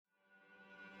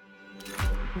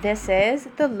This is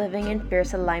the Living in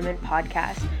Fierce Alignment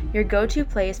podcast, your go-to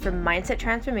place for mindset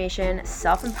transformation,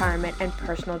 self-empowerment, and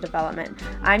personal development.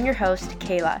 I'm your host,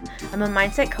 Kayla. I'm a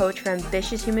mindset coach for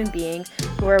ambitious human beings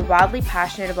who are wildly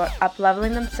passionate about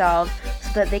up-leveling themselves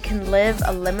so that they can live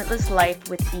a limitless life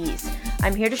with ease.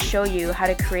 I'm here to show you how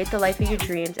to create the life of your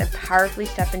dreams and powerfully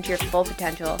step into your full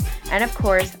potential, and of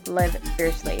course, live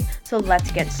fiercely. So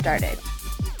let's get started.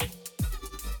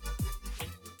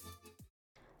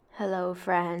 Hello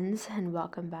friends, and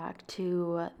welcome back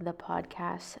to the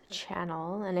podcast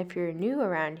channel. And if you're new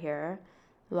around here,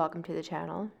 welcome to the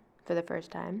channel for the first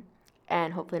time,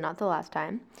 and hopefully not the last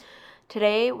time.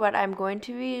 Today, what I'm going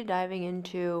to be diving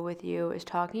into with you is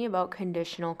talking about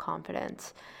conditional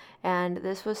confidence. And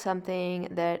this was something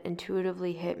that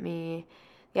intuitively hit me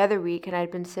the other week, and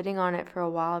I'd been sitting on it for a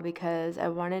while because I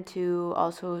wanted to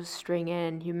also string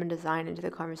in human design into the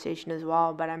conversation as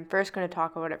well. But I'm first going to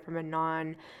talk about it from a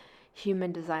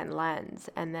non-human design lens,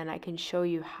 and then I can show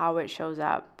you how it shows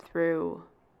up through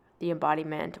the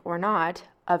embodiment or not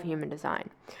of human design.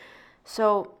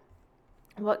 So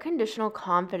what conditional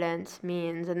confidence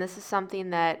means, and this is something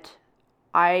that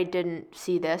I didn't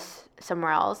see this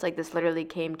somewhere else, like this literally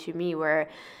came to me where,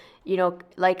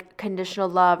 like conditional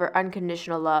love or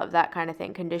unconditional love, that kind of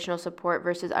thing, conditional support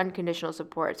versus unconditional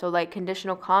support. So like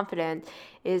conditional confidence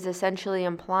is essentially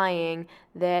implying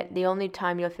that the only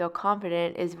time you'll feel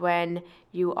confident is when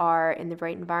you are in the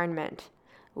right environment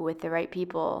with the right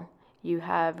people. You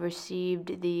have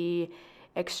received the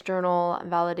external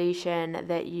validation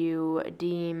that you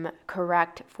deem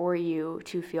correct for you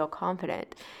to feel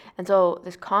confident. And so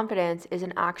this confidence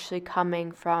isn't actually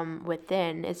coming from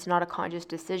within. It's not a conscious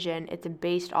decision. It's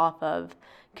based off of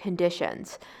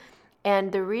conditions.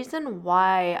 And the reason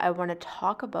why I want to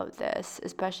talk about this,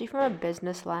 especially from a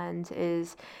business lens,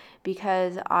 is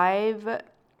because I've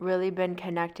really been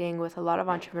connecting with a lot of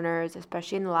entrepreneurs,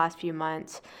 especially in the last few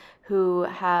months, who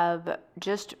have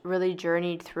just really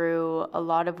journeyed through a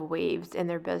lot of waves in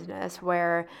their business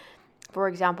where, for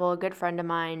example, a good friend of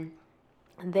mine,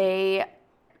 they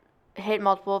hit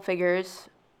multiple figures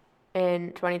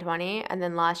in 2020, and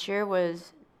then last year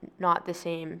was not the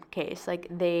same case. Like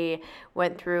they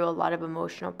went through a lot of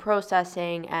emotional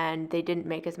processing and they didn't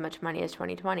make as much money as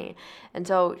 2020. And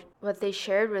so what they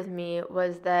shared with me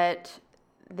was that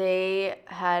they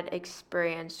had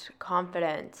experienced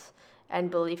confidence and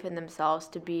belief in themselves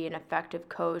to be an effective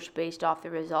coach based off the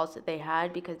results that they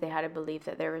had, because they had a belief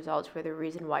that their results were the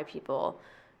reason why people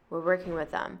were working with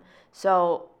them.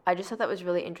 So I just thought that was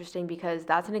really interesting because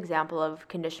that's an example of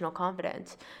conditional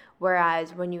confidence.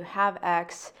 Whereas when you have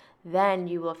X, then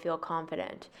you will feel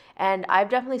confident. And I've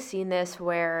definitely seen this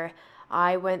where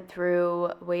I went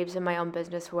through waves in my own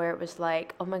business where it was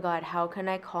like, oh my God, how can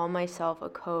I call myself a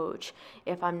coach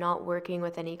if I'm not working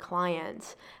with any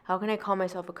clients? How can I call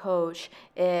myself a coach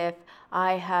if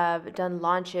I have done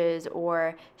launches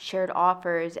or shared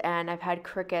offers and I've had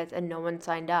crickets and no one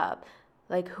signed up?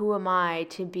 Like, who am I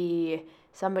to be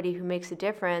somebody who makes a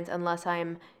difference unless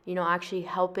I'm, actually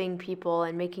helping people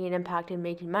and making an impact and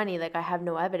making money? Like, I have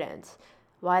no evidence.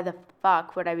 Why the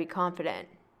fuck would I be confident,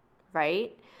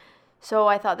 right? So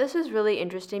I thought this was really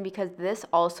interesting because this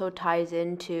also ties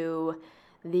into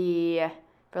the,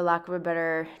 for lack of a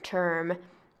better term,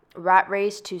 rat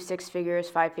race to 6 figures,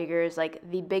 5 figures, like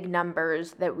the big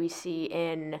numbers that we see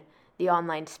in the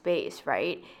online space,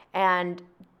 right? And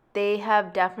they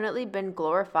have definitely been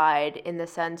glorified in the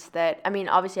sense that,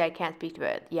 obviously I can't speak to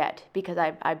it yet because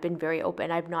I've been very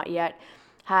open. I've not yet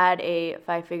had a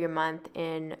 5-figure month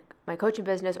in my coaching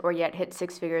business or yet hit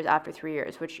 6 figures after 3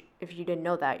 years, which if you didn't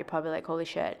know that, you're probably like, holy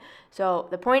shit. So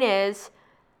the point is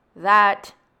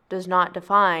that does not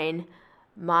define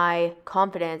my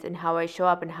confidence in how I show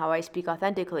up and how I speak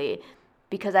authentically,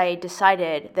 because I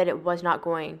decided that it was not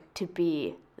going to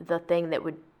be the thing that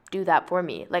would do that for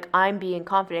me. Like, I'm being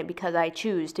confident because I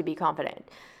choose to be confident.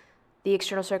 The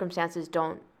external circumstances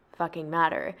don't fucking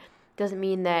matter. Doesn't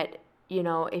mean that,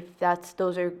 if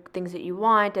those are things that you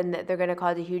want and that they're going to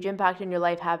cause a huge impact in your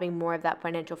life, having more of that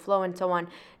financial flow and so on,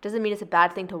 doesn't mean it's a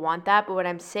bad thing to want that. But what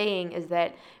I'm saying is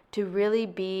that to really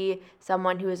be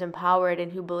someone who is empowered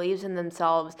and who believes in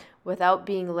themselves without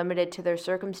being limited to their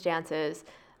circumstances,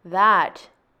 that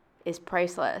is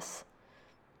priceless.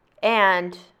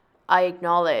 And I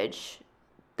acknowledge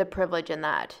the privilege in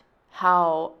that,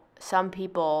 how some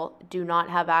people do not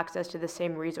have access to the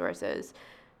same resources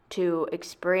to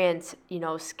experience,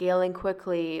 scaling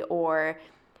quickly or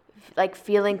like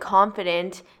feeling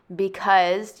confident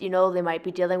because, they might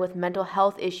be dealing with mental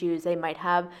health issues. They might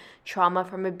have trauma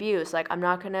from abuse. Like, I'm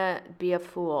not going to be a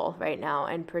fool right now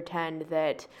and pretend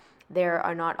that there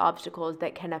are not obstacles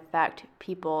that can affect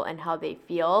people and how they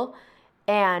feel.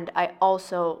 And I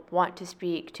also want to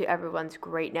speak to everyone's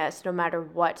greatness, no matter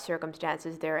what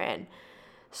circumstances they're in.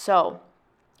 So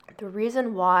the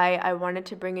reason why I wanted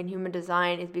to bring in human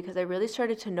design is because I really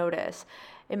started to notice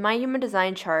in my human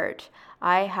design chart,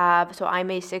 I'm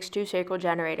a 6-2 sacral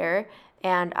generator,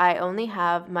 and I only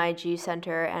have my G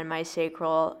center and my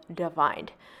sacral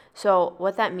defined. So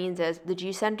what that means is the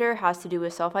G center has to do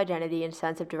with self-identity and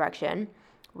sense of direction,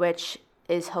 which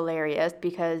is hilarious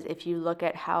because if you look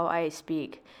at how I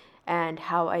speak and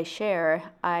how I share,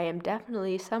 I am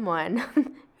definitely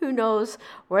someone who knows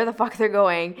where the fuck they're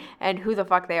going and who the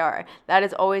fuck they are. That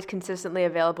is always consistently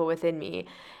available within me.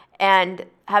 And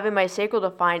having my sacral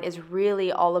defined is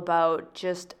really all about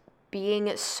just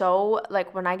being so,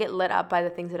 like, when I get lit up by the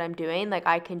things that I'm doing, like,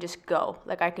 I can just go.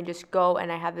 Like, I can just go, and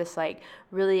I have this, like,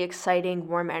 really exciting,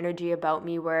 warm energy about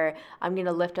me where I'm going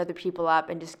to lift other people up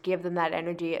and just give them that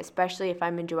energy, especially if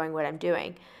I'm enjoying what I'm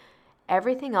doing.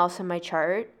 Everything else in my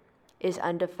chart is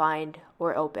undefined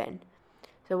or open.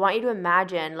 So I want you to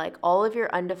imagine, like, all of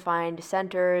your undefined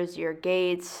centers, your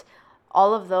gates,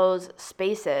 all of those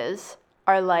spaces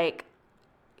are, like,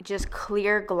 just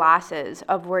clear glasses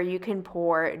of where you can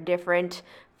pour different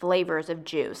flavors of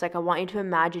juice. Like, I want you to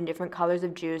imagine different colors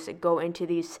of juice that go into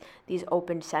these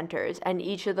open centers. And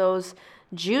each of those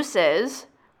juices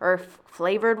or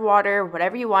flavored water,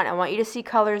 whatever you want, I want you to see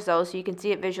colors though, so you can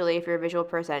see it visually if you're a visual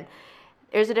person.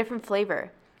 There's a different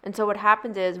flavor. And so what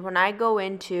happens is when I go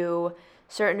into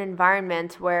certain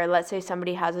environments where, let's say,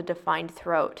 somebody has a defined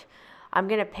throat, I'm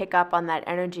going to pick up on that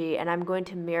energy and I'm going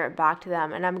to mirror it back to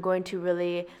them, and I'm going to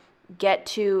really get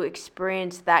to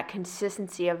experience that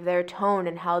consistency of their tone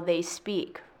and how they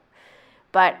speak.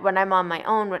 But when I'm on my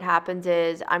own, what happens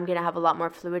is I'm going to have a lot more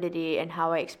fluidity in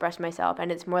how I express myself,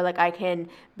 and it's more like I can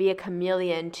be a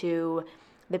chameleon to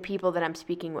the people that I'm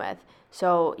speaking with.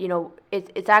 So,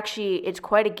 it's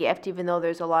quite a gift, even though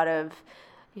there's a lot of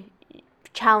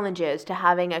challenges to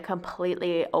having a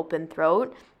completely open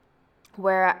throat,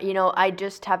 where, I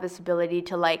just have this ability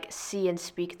to, like, see and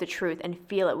speak the truth and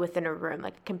feel it within a room.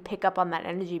 Like, I can pick up on that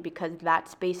energy because that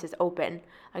space is open.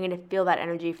 I'm going to feel that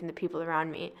energy from the people around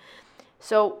me.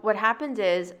 So what happens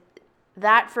is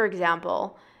that, for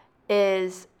example,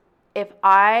 is if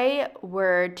I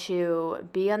were to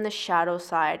be on the shadow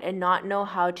side and not know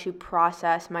how to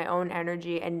process my own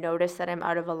energy and notice that I'm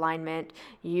out of alignment,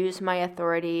 use my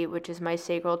authority, which is my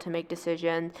sacral, to make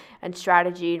decisions, and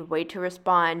strategy and wait to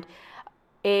respond,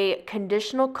 a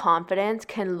conditional confidence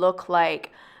can look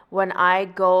like when I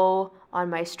go on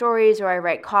my stories or I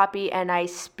write copy and I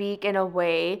speak in a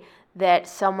way that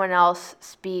someone else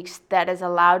speaks that has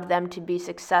allowed them to be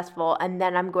successful, and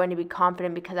then I'm going to be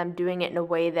confident because I'm doing it in a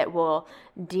way that will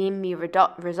deem me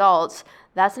results.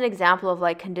 That's an example of,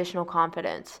 like, conditional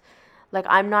confidence. Like,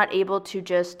 I'm not able to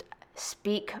just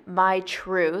speak my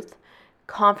truth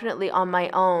confidently on my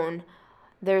own.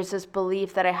 There's this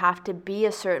belief that I have to be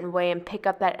a certain way and pick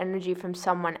up that energy from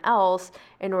someone else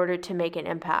in order to make an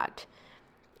impact.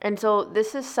 And so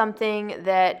this is something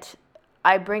that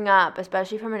I bring up,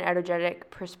 especially from an energetic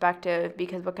perspective,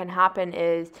 because what can happen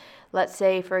is, let's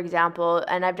say, for example,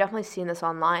 and I've definitely seen this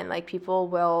online, like, people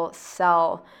will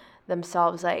sell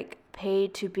themselves, like, pay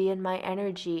to be in my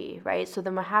energy, right? So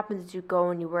then what happens is you go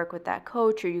and you work with that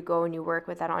coach, or you go and you work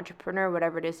with that entrepreneur,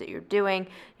 whatever it is that you're doing,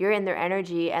 you're in their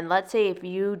energy. And let's say if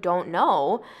you don't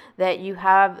know that you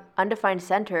have undefined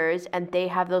centers and they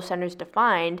have those centers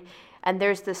defined, and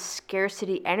there's this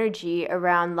scarcity energy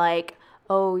around, like,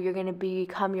 oh, you're going to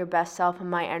become your best self in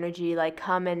my energy, like,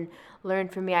 come and learn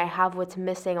from me, I have what's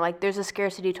missing, like, there's a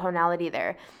scarcity tonality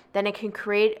there, then it can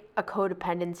create a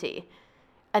codependency.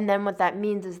 And then what that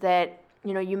means is that,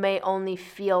 you may only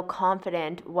feel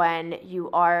confident when you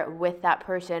are with that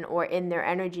person or in their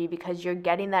energy, because you're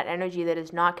getting that energy that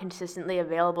is not consistently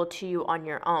available to you on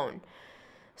your own.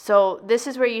 So this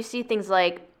is where you see things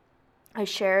like I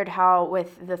shared how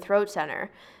with the throat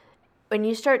center, when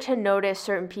you start to notice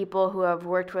certain people who have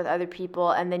worked with other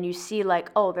people, and then you see, like,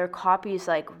 oh, their copy is,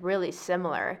 like, really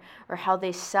similar, or how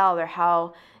they sell, or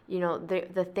how,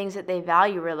 the things that they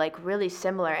value are, like, really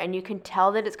similar, and you can tell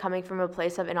that it's coming from a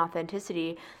place of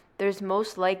inauthenticity, there's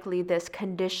most likely this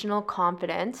conditional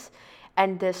confidence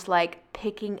and this, like,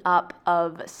 picking up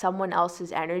of someone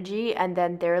else's energy, and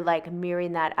then they're, like,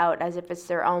 mirroring that out as if it's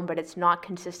their own, but it's not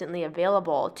consistently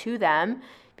available to them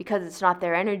because it's not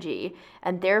their energy,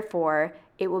 and therefore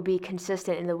it will be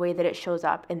consistent in the way that it shows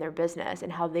up in their business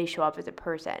and how they show up as a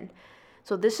person.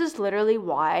 So this is literally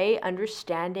why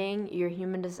understanding your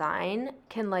human design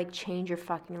can like change your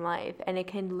fucking life, and it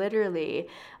can literally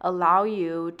allow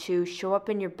you to show up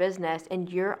in your business in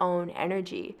your own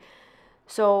energy.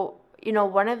 So,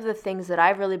 one of the things that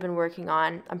I've really been working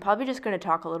on, I'm probably just going to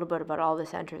talk a little bit about all the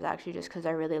centers actually, just because I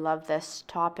really love this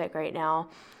topic right now.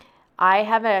 I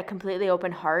have a completely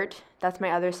open heart. That's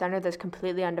my other center that's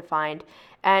completely undefined.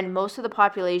 And most of the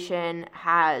population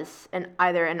has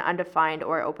either an undefined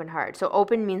or open heart. So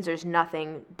open means there's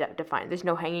nothing defined. There's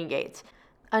no hanging gates.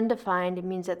 Undefined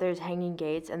means that there's hanging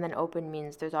gates, and then open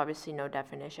means there's obviously no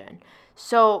definition.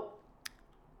 So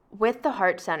with the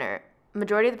heart center,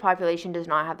 majority of the population does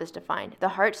not have this defined. The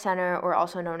heart center, or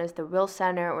also known as the will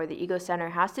center or the ego center,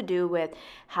 has to do with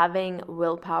having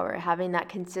willpower, having that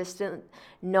consistent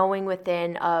knowing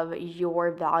within of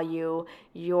your value,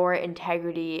 your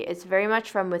integrity. It's very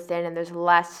much from within, and there's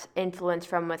less influence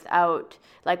from without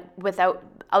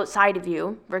outside of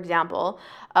you, for example,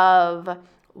 of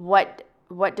what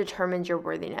determines your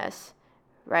worthiness,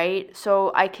 right?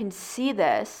 So I can see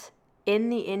this in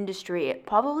the industry,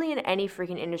 probably in any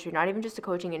freaking industry, not even just the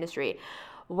coaching industry,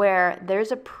 where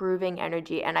there's a proving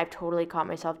energy, and I've totally caught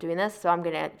myself doing this, so I'm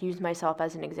going to use myself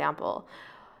as an example.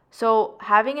 So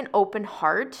having an open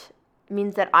heart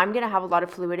means that I'm going to have a lot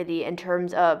of fluidity in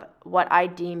terms of what I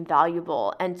deem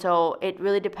valuable. And so it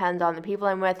really depends on the people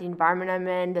I'm with, the environment I'm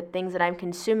in, the things that I'm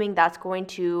consuming. That's going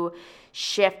to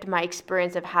shift my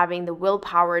experience of having the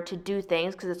willpower to do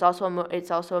things, because it's also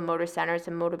a motor center, it's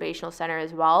a motivational center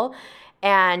as well.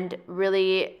 And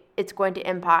really it's going to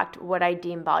impact what I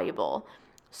deem valuable.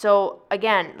 So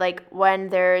again, like when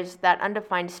there's that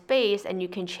undefined space and you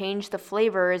can change the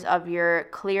flavors of your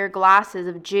clear glasses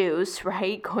of juice,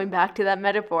 right? Going back to that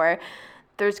metaphor,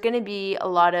 there's going to be a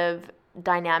lot of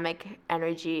dynamic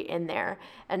energy in there.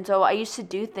 And so I used to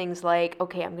do things like,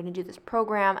 okay, I'm going to do this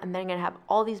program, and then I'm going to have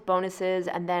all these bonuses,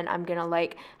 and then I'm going to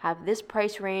like have this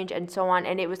price range and so on.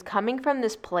 And it was coming from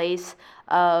this place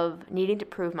of needing to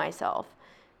prove myself,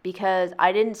 because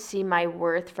I didn't see my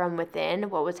worth from within.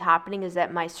 What was happening is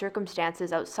that my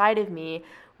circumstances outside of me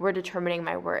were determining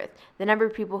my worth. The number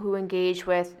of people who engaged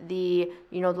with the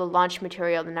launch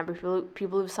material, the number of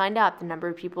people who signed up, the number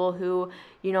of people who,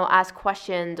 asked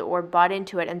questions or bought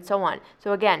into it, and so on.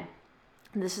 So again,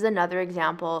 this is another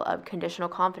example of conditional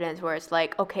confidence, where it's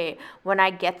like, okay, when I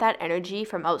get that energy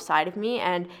from outside of me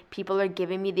and people are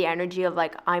giving me the energy of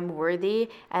like, I'm worthy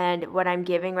and what I'm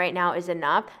giving right now is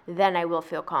enough, then I will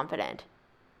feel confident,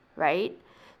 right?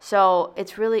 So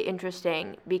it's really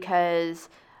interesting, because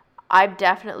I've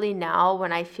definitely now,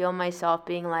 when I feel myself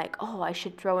being like, oh, I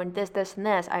should throw in this, this, and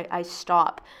this, I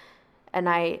stop and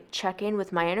I check in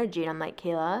with my energy, and I'm like,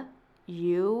 Kayla,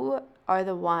 you are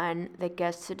the one that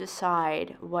gets to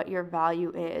decide what your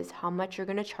value is, how much you're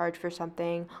going to charge for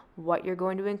something, what you're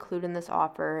going to include in this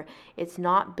offer. It's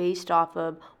not based off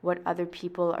of what other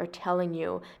people are telling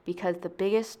you, because the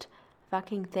biggest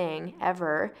fucking thing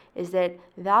ever is that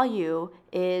value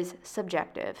is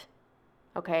subjective,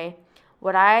 okay?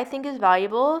 What I think is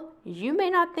valuable, you may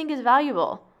not think is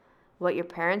valuable. What your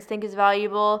parents think is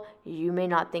valuable, you may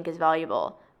not think is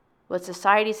valuable. What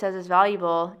society says is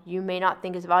valuable, you may not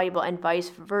think is valuable, and vice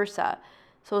versa.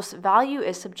 So value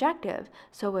is subjective.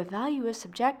 So if value is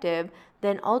subjective,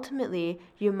 then ultimately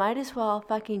you might as well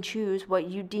fucking choose what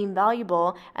you deem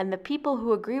valuable, and the people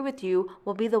who agree with you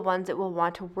will be the ones that will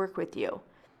want to work with you,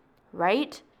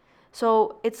 right?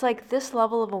 So it's like this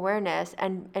level of awareness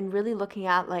and really looking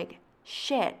at like,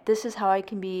 shit, this is how I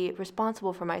can be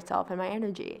responsible for myself and my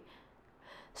energy.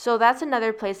 So that's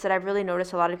another place that I've really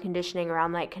noticed a lot of conditioning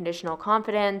around, like conditional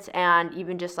confidence, and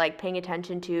even just like paying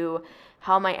attention to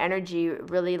how my energy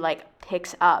really like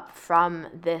picks up from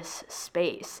this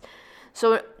space.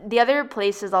 So the other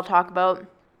places I'll talk about,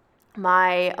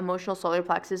 my emotional solar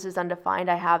plexus is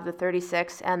undefined. I have the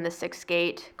 36 and the 6th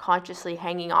gate consciously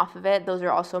hanging off of it. Those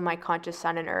are also my conscious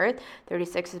sun and earth.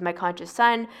 36 is my conscious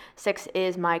sun, 6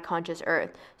 is my conscious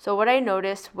earth. So what I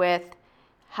noticed with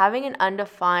having an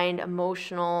undefined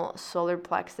emotional solar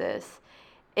plexus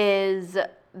is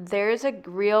there's a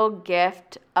real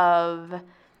gift of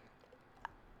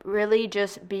really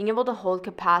just being able to hold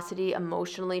capacity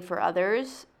emotionally for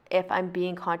others if I'm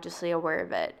being consciously aware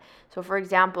of it. So for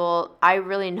example, I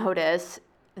really notice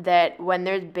that when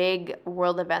there's big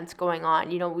world events going on,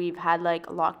 we've had like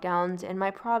lockdowns in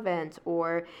my province,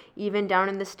 or even down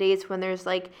in the States when there's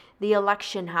like the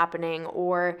election happening,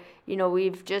 or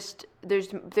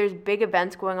there's big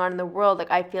events going on in the world.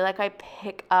 Like I feel like I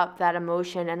pick up that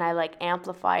emotion and I like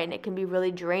amplify, and it can be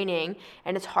really draining,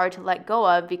 and it's hard to let go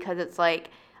of, because it's like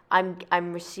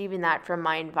I'm receiving that from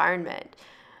my environment.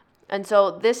 And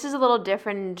so this is a little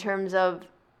different in terms of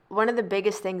one of the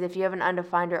biggest things if you have an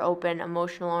undefined or open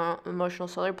emotional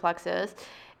solar plexus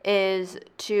is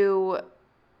to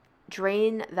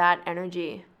drain that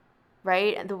energy,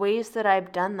 right? And the ways that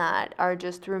I've done that are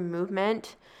just through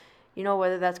movement,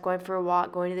 whether that's going for a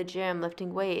walk, going to the gym,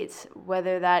 lifting weights,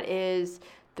 whether that is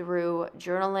through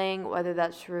journaling, whether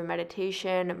that's through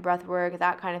meditation, breath work,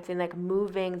 that kind of thing, like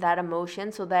moving that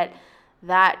emotion so that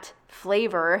that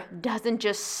flavor doesn't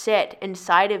just sit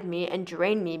inside of me and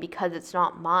drain me because it's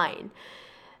not mine.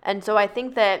 And so I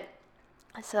think that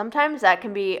sometimes that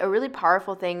can be a really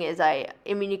powerful thing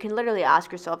you can literally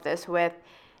ask yourself this with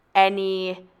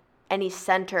any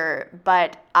center,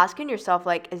 but asking yourself,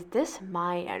 like, is this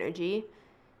my energy?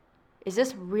 Is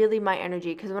this really my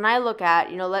energy? Because when I look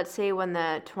at, let's say when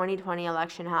the 2020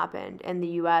 election happened in the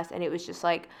US and it was just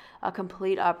like a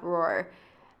complete uproar.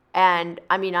 And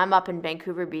I'm up in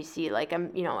Vancouver, BC, like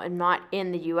I'm not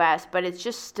in the US, but it's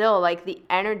just still like the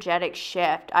energetic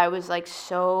shift. I was like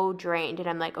so drained and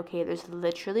I'm like, okay, there's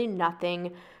literally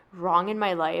nothing wrong in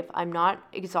my life. I'm not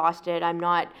exhausted. I'm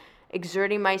not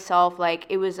exerting myself. Like,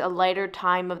 it was a lighter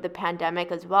time of the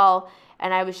pandemic as well.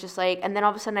 And I was just like, and then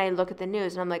all of a sudden I look at the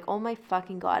news and I'm like, oh my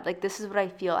fucking God, like this is what I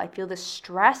feel. I feel this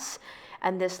stress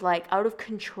and this like out of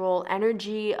control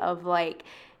energy of like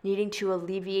needing to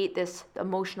alleviate this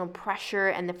emotional pressure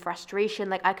and the frustration.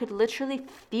 Like I could literally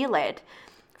feel it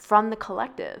from the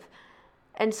collective.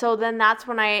 And so then that's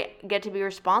when I get to be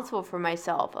responsible for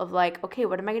myself of like, okay,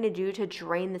 what am I going to do to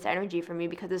drain this energy from me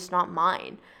because it's not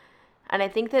mine? And I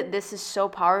think that this is so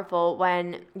powerful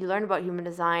when you learn about human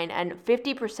design, and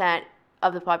 50%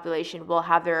 of the population will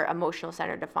have their emotional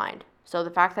center defined. So the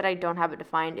fact that I don't have it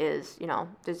defined is,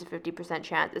 there's a 50%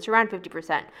 chance. It's around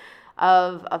 50%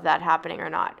 of that happening or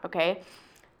not, okay?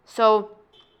 So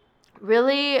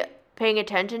really paying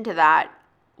attention to that,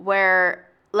 where,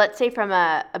 let's say from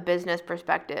a business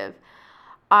perspective,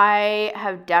 I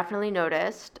have definitely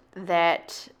noticed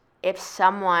that if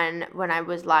someone, when I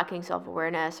was lacking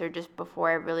self-awareness or just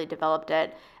before I really developed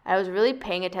it, I was really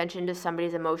paying attention to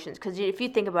somebody's emotions. Because if you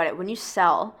think about it, when you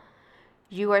sell,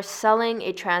 you are selling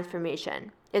a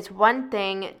transformation. It's one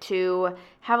thing to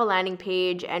have a landing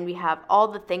page and we have all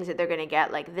the things that they're going to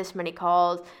get, like this many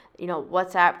calls,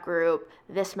 WhatsApp group,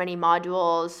 this many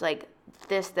modules, like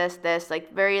this,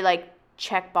 like very like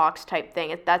checkbox type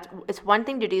thing. It's one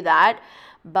thing to do that,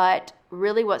 but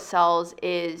really what sells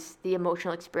is the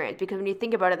emotional experience. Because when you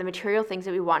think about it, the material things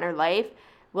that we want in our life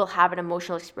will have an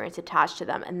emotional experience attached to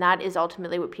them. And that is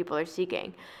ultimately what people are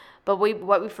seeking. But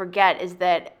what we forget is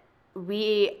that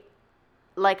we,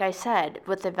 like I said,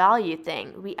 with the value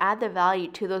thing, we add the value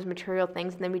to those material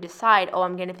things and then we decide, oh,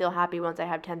 I'm going to feel happy once I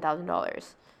have $10,000,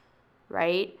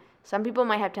 right? Some people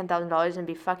might have $10,000 and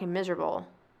be fucking miserable,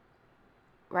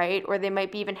 right? Or they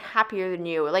might be even happier than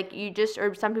you. Like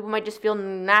or some people might just feel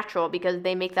natural because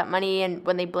they make that money and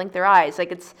when they blink their eyes,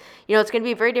 like it's going to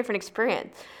be a very different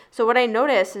experience. So what I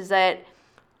notice is that,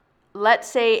 let's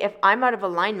say if I'm out of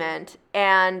alignment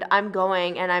and I'm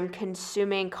going and I'm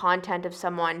consuming content of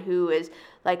someone who is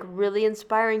like really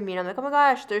inspiring me and I'm like, oh my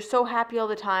gosh, they're so happy all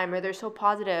the time or they're so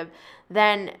positive,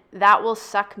 then that will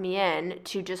suck me in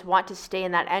to just want to stay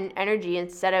in that energy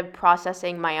instead of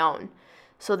processing my own.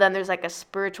 So then there's like a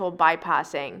spiritual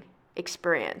bypassing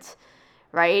experience,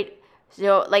 right?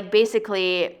 So like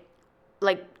basically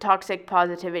like toxic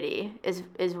positivity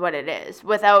is what it is,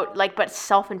 without like, but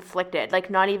self-inflicted,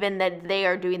 like not even that they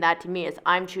are doing that to me, it's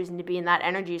I'm choosing to be in that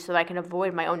energy so that I can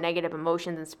avoid my own negative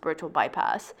emotions and spiritual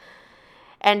bypass.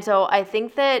 And so I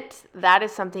think that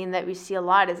is something that we see a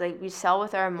lot, is like we sell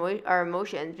with our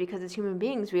emotions, because as human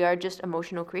beings, we are just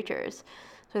emotional creatures.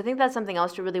 So I think that's something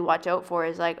else to really watch out for,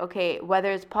 is like, okay,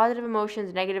 whether it's positive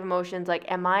emotions, negative emotions, like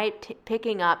am I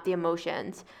picking up the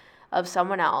emotions of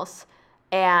someone else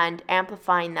and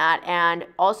amplifying that, and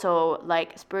also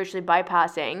like spiritually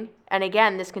bypassing. And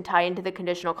again, this can tie into the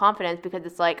conditional confidence, because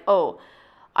it's like, oh,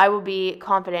 I will be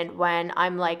confident when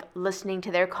I'm like listening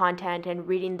to their content and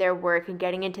reading their work and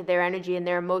getting into their energy and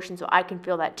their emotions, so I can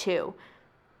feel that too,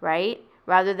 right?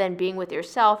 Rather than being with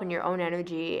yourself and your own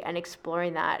energy and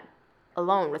exploring that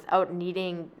alone without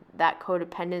needing that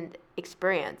codependent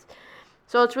experience.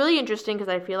 So it's really interesting, because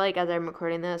I feel like as I'm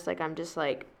recording this, like I'm just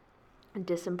like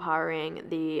disempowering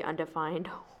the undefined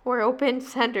or open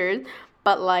centers,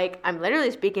 but like I'm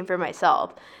literally speaking for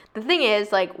myself. The thing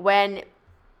is, like when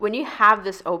you have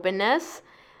this openness,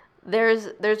 there's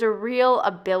a real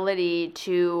ability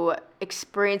to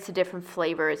experience the different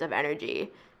flavors of energy,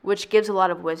 which gives a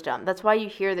lot of wisdom. That's why you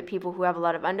hear that people who have a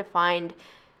lot of undefined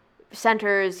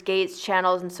centers, gates,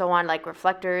 channels, and so on, like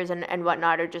reflectors and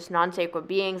whatnot, or just non-sacral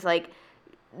beings, like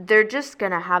they're just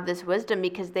going to have this wisdom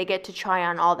because they get to try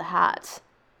on all the hats,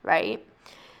 right?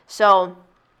 So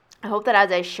I hope that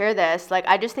as I share this, like,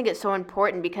 I just think it's so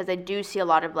important because I do see a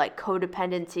lot of like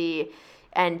codependency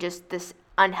and just this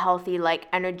unhealthy, like,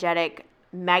 energetic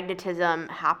magnetism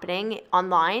happening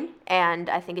online. And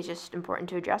I think it's just important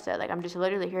to address it. Like, I'm just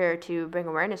literally here to bring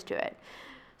awareness to it.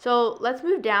 So let's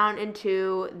move down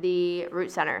into the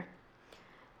root center.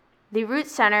 The root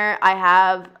center,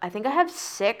 I think I have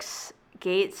 6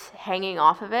 gates hanging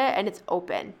off of it, and it's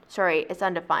open. Sorry, it's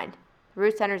undefined. The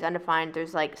root center is undefined.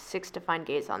 There's like 6 defined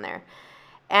gates on there.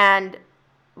 And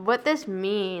what this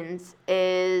means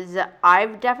is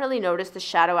I've definitely noticed the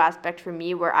shadow aspect for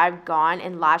me where I've gone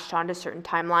and latched onto certain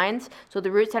timelines. So the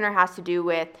root center has to do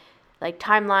with like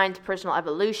timelines, personal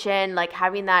evolution, like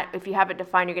having that, if you have it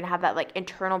defined, you're going to have that like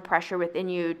internal pressure within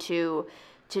you to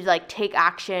like take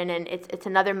action, and it's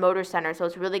another motor center. So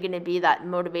it's really going to be that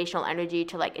motivational energy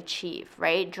to like achieve,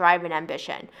 right? Drive and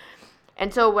ambition.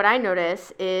 And so what I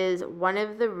notice is one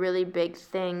of the really big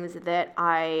things that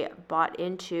I bought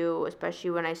into,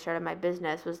 especially when I started my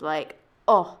business, was like,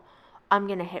 oh, I'm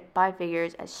going to hit 5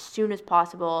 figures as soon as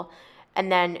possible. And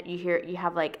then you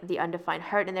have like the undefined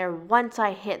heart in there. Once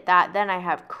I hit that, then I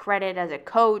have credit as a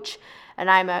coach and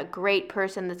I'm a great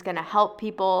person that's going to help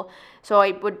people. So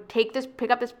I would pick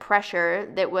up this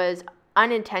pressure that was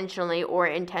unintentionally or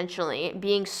intentionally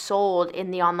being sold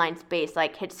in the online space,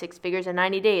 like hit 6 figures in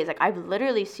 90 days. Like, I've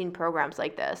literally seen programs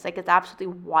like this. Like, it's absolutely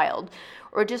wild.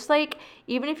 Or just like,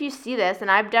 even if you see this,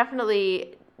 and I've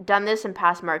definitely done this in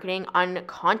past marketing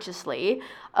unconsciously,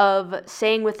 of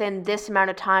saying within this amount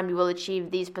of time you will achieve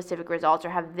these specific results or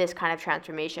have this kind of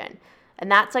transformation.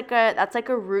 And that's like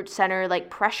a root center like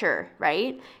pressure,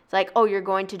 right? It's like, oh, you're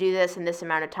going to do this in this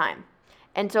amount of time.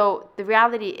 And so the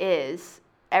reality is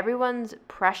everyone's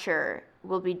pressure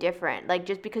will be different. Like,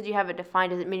 just because you have it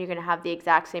defined doesn't mean you're going to have the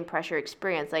exact same pressure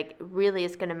experience. Like, really,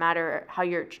 it's going to matter how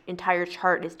your entire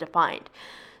chart is defined.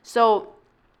 So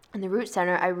in the root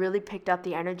center, I really picked up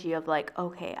the energy of like,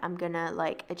 okay, I'm going to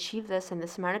like achieve this in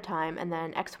this amount of time, and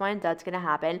then X, Y, and Z is going to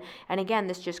happen. And again,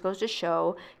 this just goes to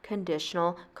show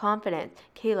conditional confidence.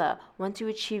 Kayla, once you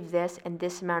achieve this in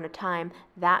this amount of time,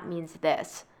 that means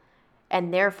this.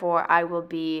 And therefore, I will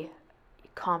be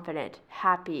confident,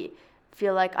 happy,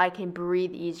 feel like I can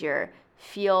breathe easier,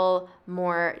 feel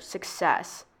more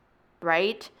success,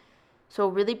 right? So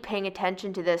really paying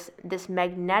attention to this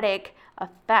magnetic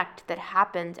effect that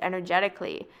happens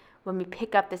energetically when we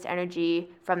pick up this energy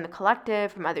from the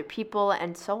collective, from other people,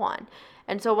 and so on.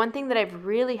 And so one thing that I've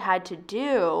really had to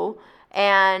do,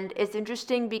 and it's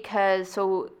interesting because,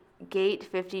 so Gate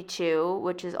 52,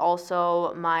 which is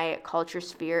also my culture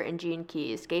sphere in Gene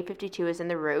Keys, Gate 52 is in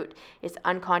the root. It's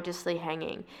unconsciously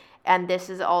hanging. And this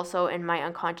is also in my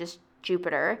unconscious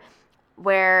Jupiter,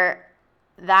 where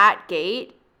that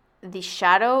gate, the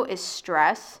shadow is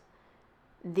stress,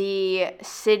 the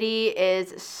city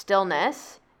is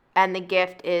stillness, and the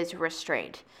gift is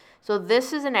restraint. So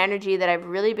this is an energy that I've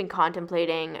really been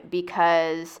contemplating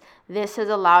because this has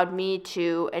allowed me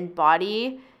to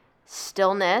embody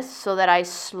stillness so that I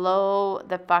slow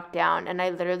the fuck down and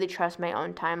I literally trust my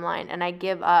own timeline, and I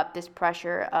give up this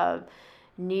pressure of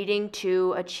needing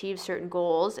to achieve certain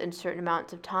goals in certain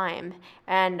amounts of time.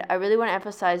 And I really want to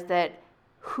emphasize that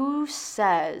who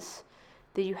says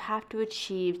that you have to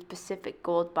achieve specific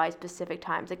goals by specific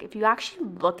times? Like, if you actually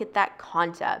look at that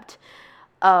concept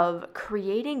of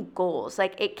creating goals,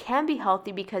 like, it can be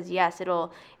healthy because yes,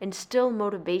 it'll instill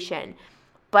motivation,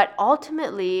 but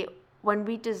ultimately when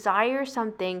we desire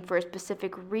something for a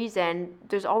specific reason,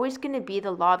 there's always going to be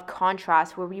the law of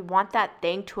contrast where we want that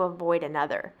thing to avoid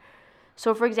another.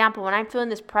 So for example, when I'm feeling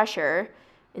this pressure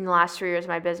in the last 3 years of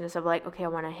my business of like, okay, I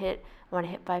want to hit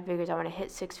 5 figures, I want to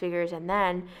hit 6 figures, and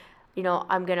then,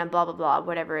 I'm going to blah, blah, blah,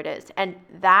 whatever it is. And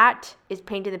that is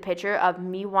painting the picture of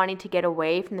me wanting to get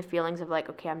away from the feelings of like,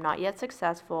 okay, I'm not yet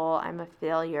successful. I'm a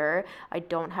failure. I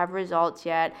don't have results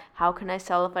yet. How can I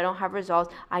sell if I don't have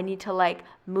results? I need to like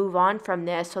move on from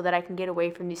this so that I can get away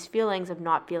from these feelings of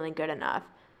not feeling good enough,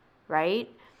 right?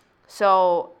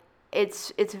 So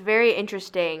it's very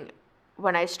interesting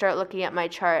when I start looking at my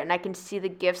chart and I can see the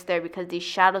gifts there because these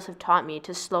shadows have taught me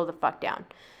to slow the fuck down,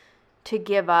 to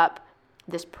give up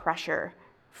this pressure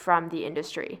from the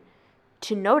industry,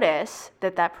 to notice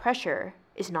that pressure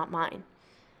is not mine.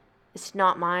 It's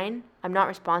not mine. I'm not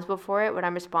responsible for it. What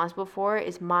I'm responsible for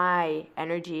is my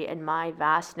energy and my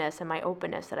vastness and my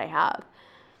openness that I have.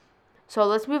 So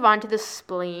let's move on to the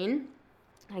spleen.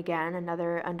 Again,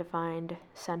 another undefined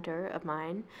center of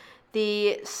mine.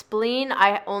 The spleen,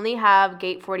 I only have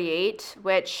gate 48,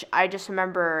 which I just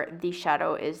remember the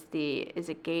shadow is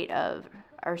a gate of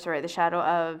the shadow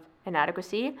of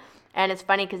inadequacy. And it's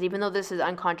funny because even though this is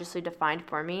unconsciously defined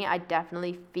for me, I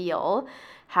definitely feel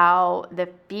how the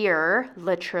fear,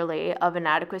 literally, of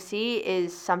inadequacy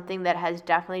is something that has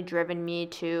definitely driven me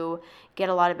to get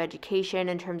a lot of education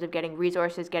in terms of getting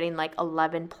resources, getting like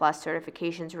 11 plus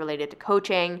certifications related to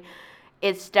coaching.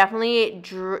 It's definitely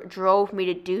drove me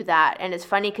to do that. And it's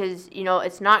funny because,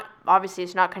 it's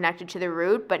not connected to the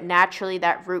root, but naturally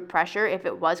that root pressure, if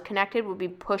it was connected, would be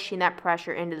pushing that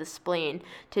pressure into the spleen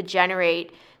to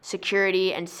generate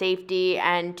security and safety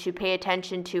and to pay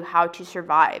attention to how to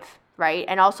survive, right?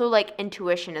 And also like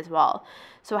intuition as well.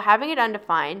 So having it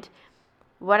undefined,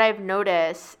 what I've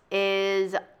noticed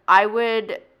is I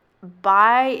would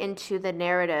buy into the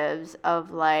narratives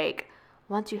of like,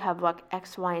 once you have like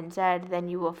X, Y, and Z, then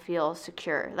you will feel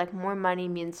secure. Like more money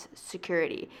means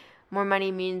security. More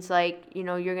money means like,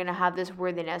 you're going to have this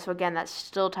worthiness. So again, that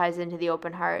still ties into the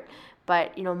open heart.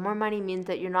 But, more money means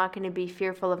that you're not going to be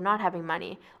fearful of not having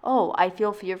money. Oh, I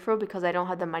feel fearful because I don't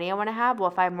have the money I want to have.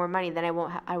 Well, if I have more money, then I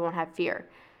won't have fear,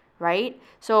 right?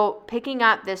 So picking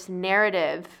up this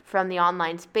narrative from the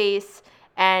online space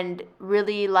and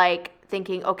really like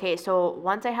thinking, okay, so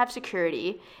once I have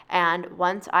security and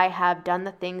once I have done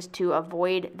the things to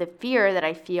avoid the fear that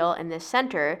I feel in this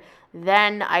center,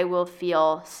 then I will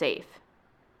feel safe,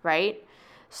 right?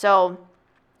 So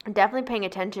definitely paying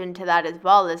attention to that as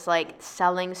well as like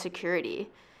selling security.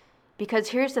 Because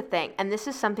here's the thing, and this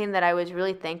is something that I was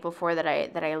really thankful for that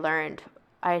I learned.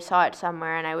 I saw it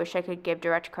somewhere and I wish I could give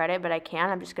direct credit, but I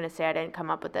can't. I'm just going to say I didn't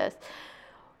come up with this.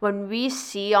 When we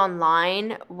see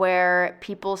online where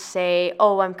people say,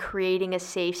 oh, I'm creating a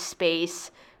safe space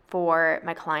for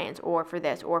my clients or for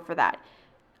this or for that,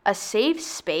 a safe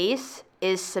space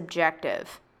is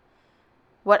subjective.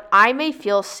 What I may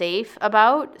feel safe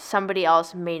about, somebody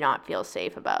else may not feel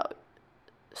safe about.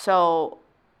 So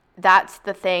that's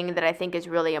the thing that I think is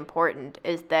really important,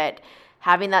 is that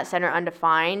having that center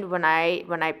undefined, when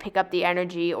I pick up the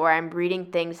energy or I'm reading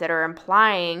things that are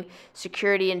implying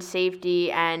security and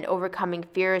safety and overcoming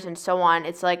fears and so on,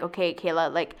 it's like, okay,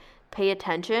 Kayla, like pay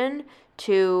attention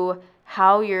to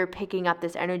how you're picking up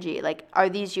this energy. Like, are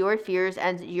these your fears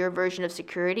and your version of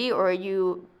security, or are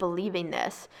you believing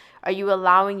this? Are you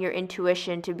allowing your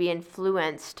intuition to be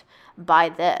influenced by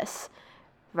this,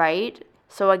 right?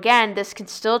 So again, this can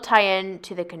still tie in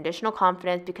to the conditional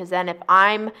confidence, because then if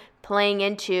I'm playing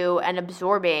into and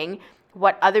absorbing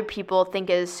what other people think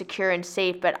is secure and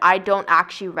safe, but I don't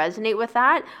actually resonate with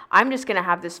that, I'm just going to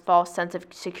have this false sense of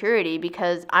security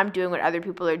because I'm doing what other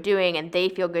people are doing and they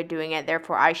feel good doing it,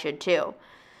 therefore I should too.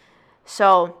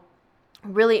 So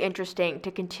really interesting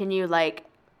to continue like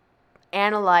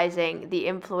analyzing the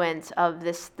influence of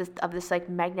this like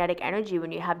magnetic energy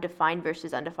when you have defined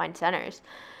versus undefined centers.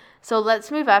 So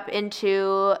let's move up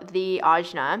into the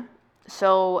ajna.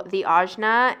 So the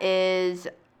ajna is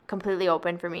completely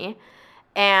open for me.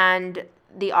 And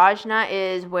the ajna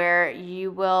is where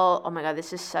you will, oh my God,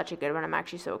 this is such a good one. I'm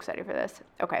actually so excited for this.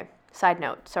 Okay, side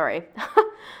note, sorry.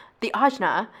 The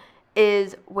ajna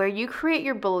is where you create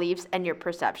your beliefs and your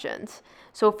perceptions.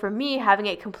 So for me, having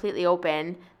it completely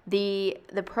open, the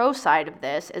pro side of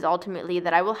this is ultimately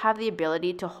that I will have the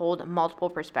ability to hold multiple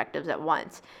perspectives at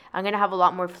once. I'm going to have a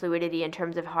lot more fluidity in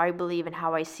terms of how I believe and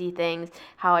how I see things,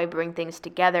 how I bring things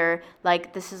together.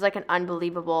 Like, this is like an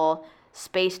unbelievable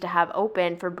space to have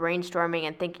open for brainstorming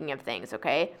and thinking of things,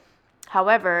 okay?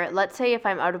 However, let's say if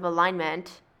I'm out of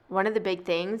alignment, one of the big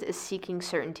things is seeking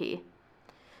certainty.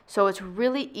 So it's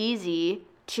really easy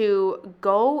to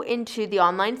go into the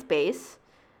online space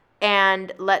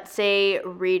and let's say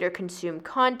read or consume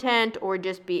content or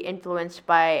just be influenced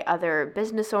by other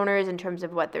business owners in terms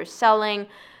of what they're selling,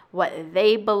 what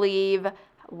they believe,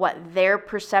 what their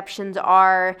perceptions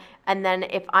are. And then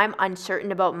if I'm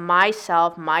uncertain about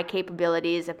myself, my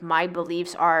capabilities, if my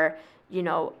beliefs are,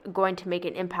 going to make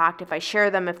an impact if I share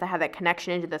them, if they have that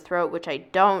connection into the throat, which I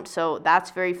don't, so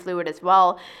that's very fluid as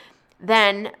well,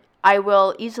 then I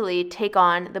will easily take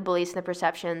on the beliefs and the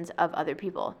perceptions of other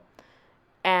people.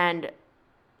 And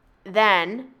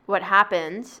then what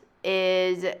happens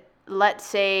is, let's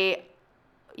say,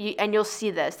 you'll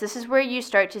see this. This is where you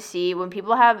start to see when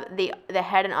people have the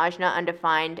head and ajna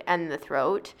undefined and the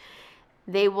throat,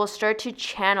 they will start to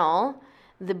channel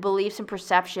the beliefs and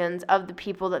perceptions of the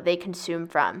people that they consume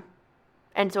from.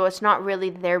 And so it's not really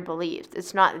their beliefs.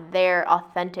 It's not their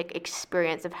authentic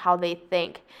experience of how they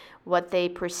think, what they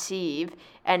perceive,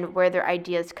 and where their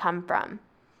ideas come from.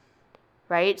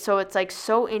 Right? So it's like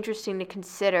so interesting to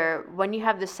consider when you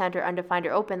have the center undefined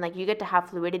or open, like you get to have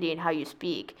fluidity in how you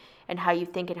speak and how you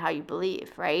think and how you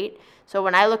believe, right? So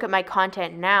when I look at my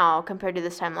content now compared to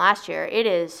this time last year, it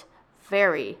is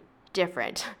very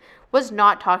different. Was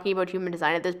not talking about human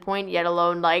design at this point, yet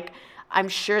alone, like, I'm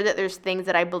sure that there's things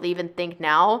that I believe and think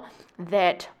now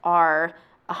that are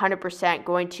 100%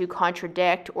 going to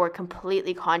contradict or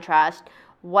completely contrast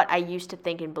what I used to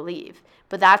think and believe.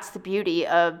 But that's the beauty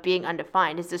of being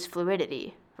undefined, is this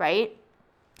fluidity, right?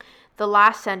 The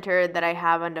last center that I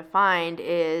have undefined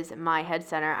is my head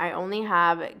center. I only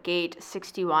have gate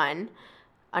 61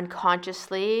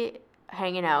 unconsciously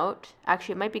hanging out.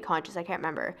 Actually, it might be conscious. I can't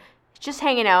remember. It's just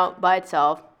hanging out by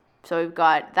itself. So we've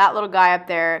got that little guy up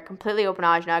there, completely open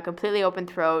ajna, completely open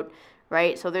throat,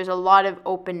 right? So there's a lot of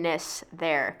openness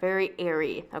there, very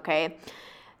airy, okay?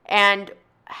 And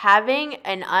having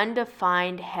an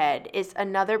undefined head is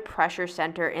another pressure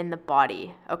center in the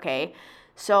body, okay?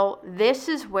 So this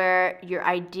is where your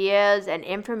ideas and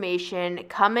information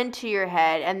come into your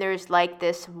head, and there's like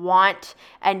this want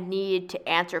and need to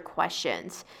answer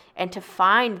questions and to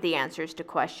find the answers to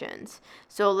questions.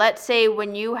 So let's say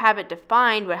when you have it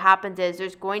defined, what happens is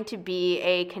there's going to be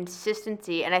a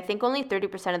consistency, and I think only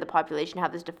 30% of the population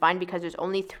have this defined because there's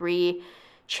only 3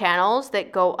 channels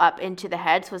that go up into the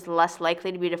head, so it's less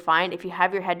likely to be defined. If you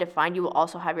have your head defined, you will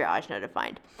also have your ajna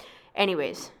defined.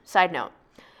 Anyways, side note.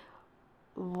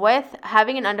 With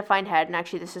having an undefined head, and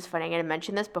actually this is funny, I'm going to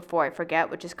mention this before I forget,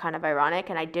 which is kind of ironic,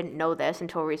 and I didn't know this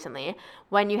until recently.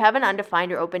 When you have an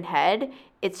undefined or open head,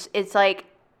 it's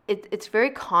very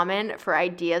common for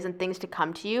ideas and things to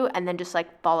come to you and then just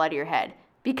like fall out of your head,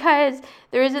 because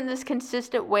there isn't this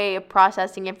consistent way of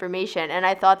processing information. And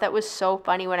I thought that was so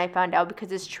funny when I found out,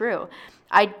 because it's true.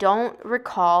 I don't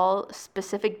recall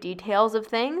specific details of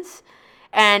things,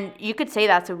 and you could say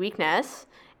that's a weakness.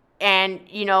 And,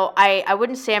 you know, I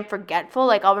wouldn't say I'm forgetful.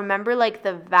 Like, I'll remember, like,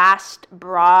 the vast,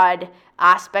 broad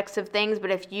aspects of things. But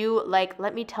if you, like,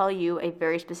 let me tell you a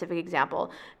very specific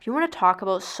example. If you want to talk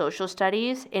about social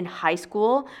studies in high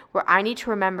school, where I need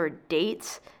to remember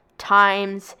dates,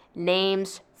 times,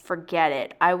 names, forget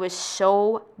it. I was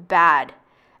so bad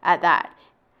at that.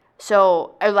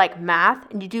 So I like math,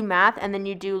 and you do math, and then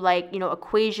you do like, you know,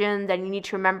 equations, and you need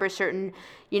to remember certain,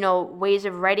 you know, ways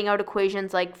of writing out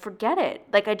equations. Like, forget it.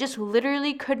 Like, I just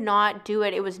literally could not do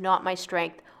it. It was not my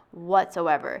strength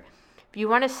whatsoever. If you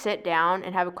want to sit down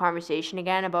and have a conversation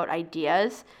again about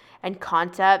ideas and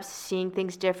concepts, seeing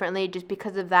things differently, just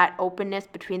because of that openness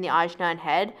between the ajna and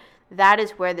head, that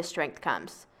is where the strength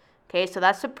comes. Okay, so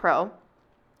that's the pro.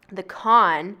 The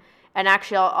con, and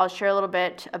actually I'll share a little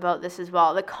bit about this as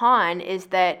well. The con is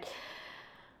that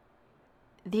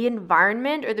the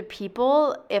environment or the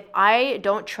people, if I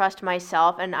don't trust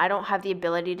myself and I don't have the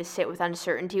ability to sit with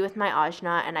uncertainty with my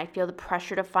ajna, and I feel the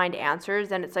pressure to find answers,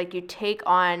 then it's like you take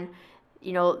on,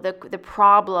 you know, the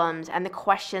problems and the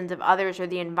questions of others or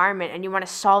the environment, and you want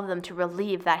to solve them to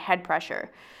relieve that head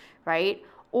pressure, right?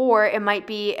 Or it might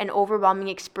be an overwhelming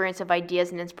experience of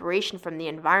ideas and inspiration from the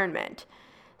environment.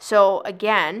 So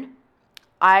again,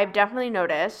 I've definitely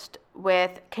noticed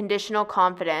with conditional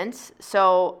confidence,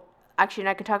 so actually, and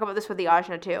I can talk about this with the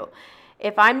ajna too.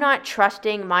 If I'm not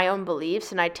trusting my own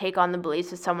beliefs and I take on the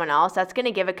beliefs of someone else, that's going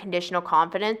to give a conditional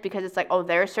confidence, because it's like, oh,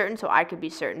 they're certain, so I could be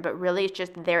certain. But really, it's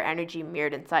just their energy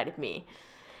mirrored inside of me.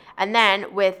 And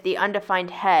then with the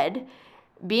undefined head,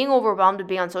 being overwhelmed with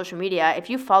being on social media, if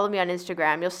you follow me on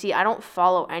Instagram, you'll see I don't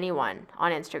follow anyone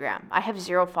on Instagram. I have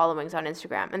 0 followings on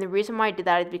Instagram. And the reason why I did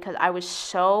that is because I was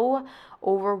so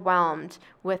overwhelmed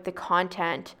with the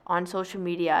content on social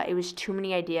media. It was too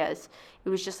many ideas. It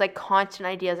was just like constant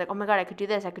ideas, like, oh my God, I could do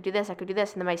this, I could do this, I could do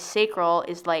this. And then my sacral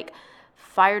is like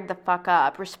fired the fuck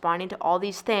up, responding to all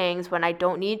these things when I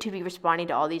don't need to be responding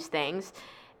to all these things.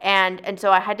 And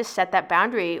so I had to set that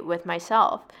boundary with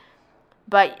myself.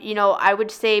 But, you know, I would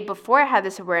say before I had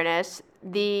this awareness,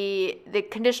 the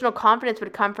conditional confidence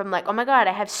would come from like, oh my God,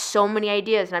 I have so many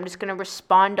ideas, and I'm just going to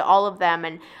respond to all of them,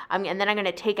 and then I'm going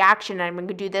to take action, and I'm going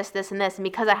to do this, this, and this. And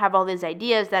because I have all these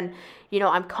ideas, then, you know,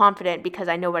 I'm confident because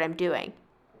I know what I'm doing,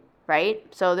 right?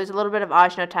 So there's a little bit of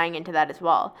ajna tying into that as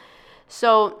well.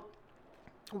 So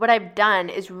what I've done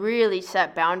is really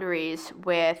set boundaries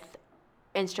with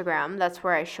Instagram. That's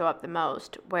where I show up the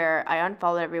most, where I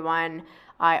unfollow everyone.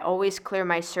 I always clear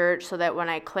my search so that when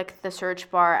I click the search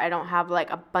bar, I don't have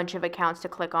like a bunch of accounts to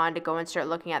click on to go and start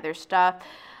looking at their stuff.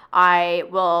 I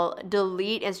will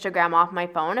delete Instagram off my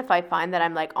phone if I find that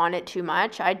I'm like on it too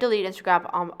much. I delete Instagram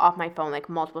off my phone like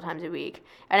multiple times a week.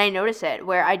 And I notice it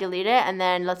where I delete it, and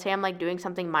then let's say I'm like doing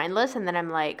something mindless, and then I'm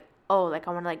like, oh, like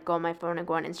I want to like go on my phone and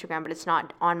go on Instagram, but it's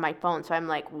not on my phone. So I'm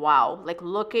like, wow, like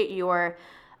look at your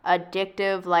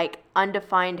addictive, like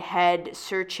undefined head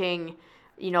searching,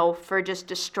 you know, for just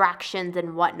distractions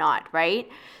and whatnot, right?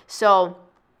 So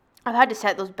I've had to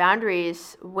set those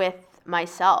boundaries with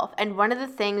myself. And one of the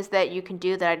things that you can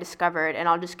do that I discovered, and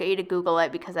I'll just get you to Google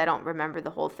it because I don't remember the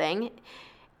whole thing.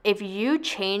 If you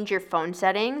change your phone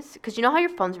settings, because you know how your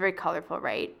phone's very colorful,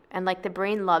 right? And like the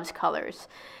brain loves colors.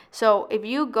 So if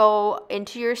you go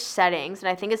into your settings, and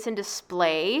I think it's in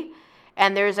display,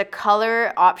 and there's a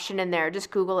color option in there,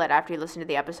 just Google it after you listen to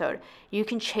the episode. You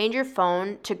can change your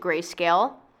phone to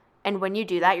grayscale. And when you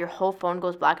do that, your whole phone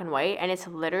goes black and white, and it's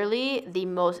literally the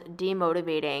most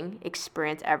demotivating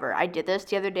experience ever. I did this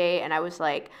the other day, and I was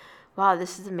like, wow,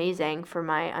 this is amazing for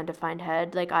my undefined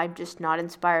head. Like, I'm just not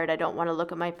inspired. I don't want to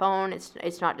look at my phone.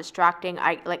 It's not distracting.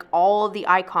 Like all the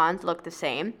icons look the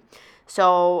same.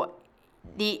 So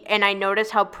and I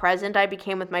noticed how present I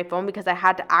became with my phone because I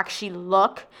had to actually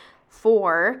look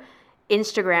for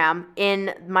Instagram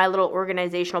in my little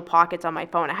organizational pockets on my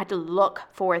phone. I had to look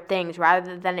for things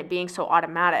rather than it being so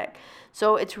automatic.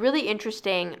 So it's really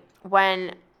interesting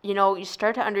when, you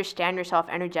start to understand yourself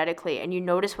energetically and you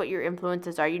notice what your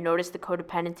influences are. You notice the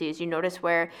codependencies. You notice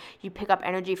where you pick up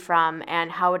energy from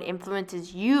and how it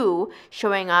influences you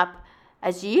showing up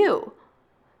as you.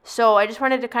 So I just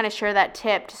wanted to kind of share that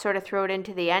tip to sort of throw it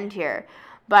into the end here.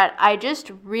 But I'm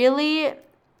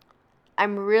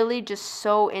really just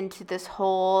so into this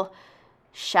whole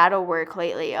shadow work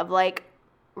lately of like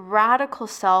radical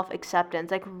self-acceptance,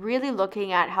 like really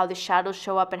looking at how the shadows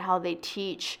show up and how they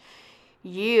teach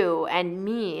you and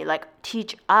me, like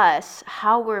teach us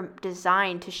how we're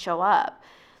designed to show up.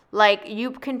 Like you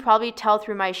can probably tell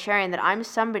through my sharing that I'm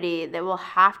somebody that will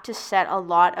have to set a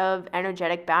lot of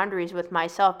energetic boundaries with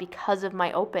myself because of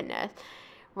my openness.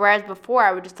 Whereas before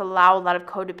I would just allow a lot of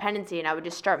codependency and I would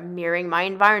just start mirroring my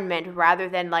environment rather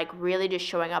than like really just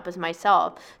showing up as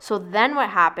myself. So then what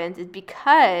happens is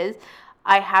because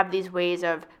I have these ways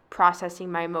of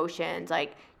processing my emotions,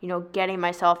 like, getting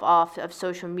myself off of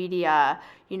social media,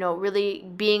 really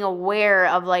being aware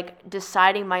of like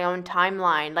deciding my own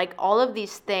timeline, like all of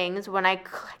these things, when I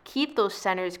keep those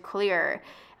centers clear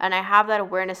and I have that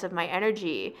awareness of my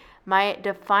energy, my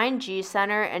defined G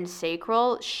center and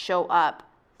sacral show up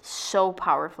so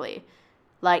powerfully,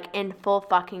 like in full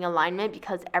fucking alignment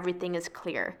because everything is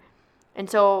clear. And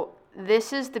so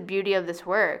this is the beauty of this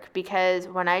work, because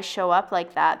when I show up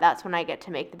like that, that's when I get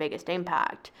to make the biggest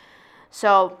impact.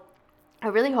 So I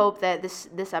really hope that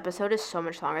this episode is so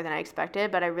much longer than I expected,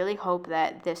 but I really hope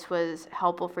that this was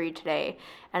helpful for you today.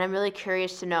 And I'm really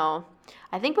curious to know,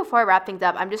 I think before I wrap things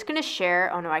up, I'm just going to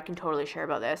share, I can totally share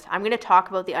about this. I'm going to talk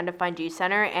about the undefined G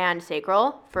center and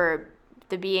sacral for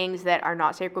the beings that are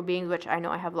not sacral beings, which I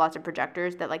know I have lots of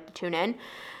projectors that like to tune in.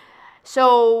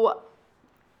 So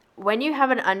when you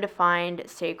have an undefined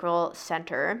sacral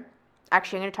center,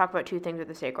 actually I'm going to talk about two things with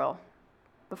the sacral.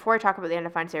 Before I talk about the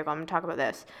undefined sacral, I'm going to talk about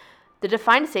this. The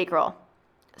defined sacral,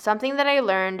 something that I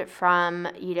learned from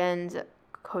Eden's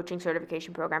coaching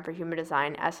certification program for human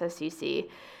design, SSCC,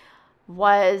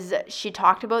 was she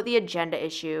talked about the agenda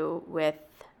issue with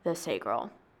the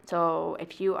sacral. So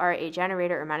if you are a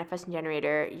generator or manifesting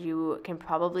generator, you can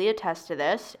probably attest to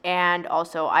this. And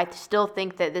also, I still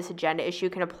think that this agenda issue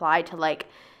can apply to like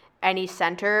any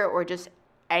center or just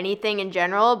anything in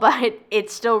general, but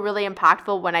it's still really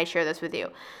impactful when I share this with you.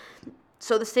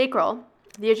 So the sacral,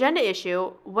 the agenda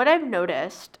issue, what I've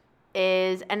noticed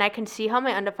is, and I can see how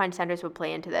my undefined centers would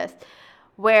play into this,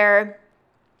 where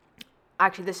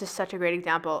actually, this is such a great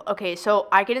example. Okay, so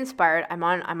I get inspired. I'm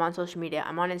on social media.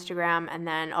 I'm on Instagram, and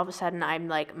then all of a sudden, I'm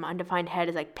like, my undefined head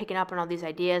is like picking up on all these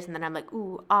ideas, and then I'm like,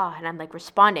 ooh, and I'm like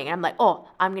responding, and I'm like, oh,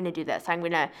 I'm gonna do this. I'm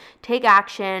gonna take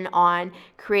action on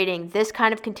creating this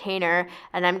kind of container,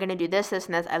 and I'm gonna do this,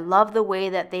 and this. I love the way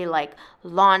that they like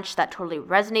launch. That totally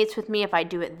resonates with me. If I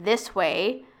do it this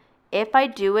way,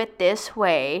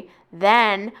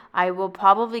 then I will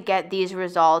probably get these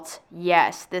results.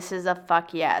 Yes, this is a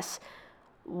fuck yes.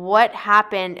 What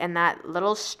happened in that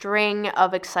little string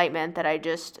of excitement that I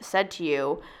just said to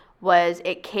you was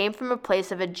it came from a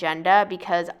place of agenda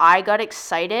because I got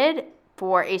excited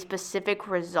for a specific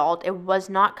result. It was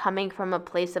not coming from a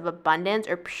place of abundance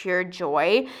or pure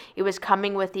joy. It was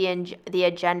coming with the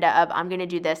agenda of I'm going to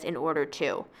do this in order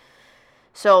to.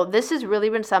 So this has really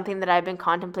been something that I've been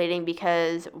contemplating,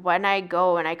 because when I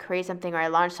go and I create something or I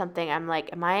launch something, I'm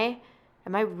like, am I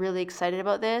really excited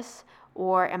about this?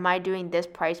 Or am I doing this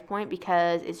price point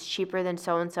because it's cheaper than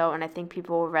so-and-so and I think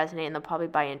people will resonate and they'll probably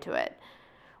buy into it?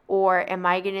 Or am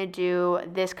I going to do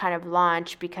this kind of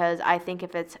launch because I think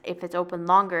if it's open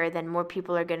longer, then more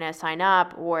people are going to sign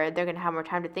up, or they're going to have more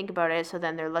time to think about it, so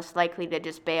then they're less likely to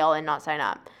just bail and not sign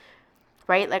up,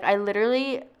 right? Like I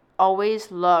literally always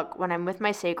look when I'm with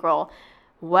my sacral,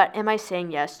 what am I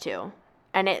saying yes to?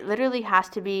 And it literally has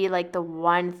to be like the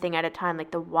one thing at a time,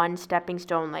 like the one stepping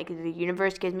stone. Like the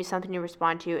universe gives me something to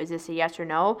respond to. Is this a yes or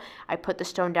no? I put the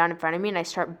stone down in front of me and I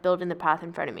start building the path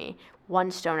in front of me,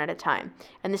 one stone at a time.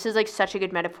 And this is like such a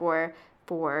good metaphor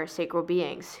for sacral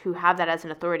beings who have that as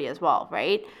an authority as well,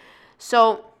 right?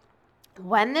 So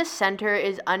when this center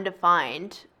is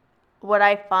undefined, what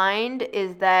I find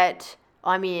is that,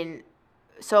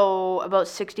 so about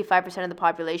 65% of the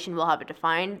population will have it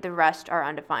defined. The rest are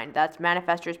undefined. That's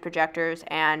manifestors, projectors,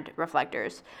 and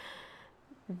reflectors.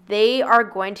 They are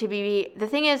going to be, the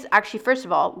thing is, actually, first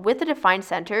of all, with the defined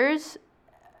centers,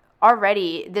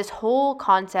 already this whole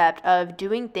concept of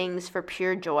doing things for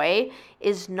pure joy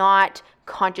is not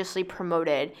consciously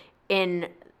promoted in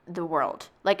the world.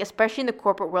 Like, especially in the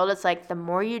corporate world, it's like the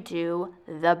more you do,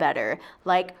 the better.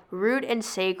 Like root and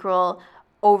sacral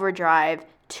overdrive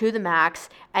to the max,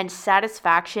 and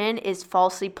satisfaction is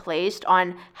falsely placed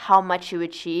on how much you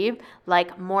achieve.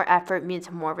 Like more effort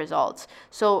means more results.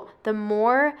 So the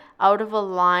more out of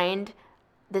aligned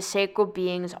the sacral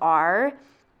beings are,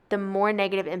 the more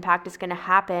negative impact is going to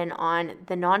happen on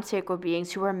the non-sacral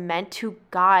beings who are meant to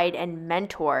guide and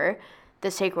mentor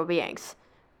the sacral beings.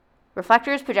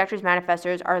 Reflectors, projectors,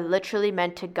 manifestors are literally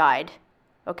meant to guide,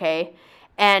 okay?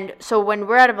 And so when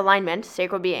we're out of alignment,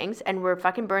 sacral beings, and we're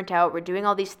fucking burnt out, we're doing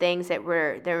all these things that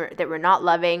we're not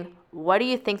loving, what do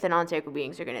you think the non-sacral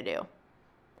beings are going to do?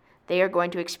 They are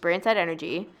going to experience that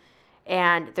energy,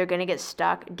 and they're going to get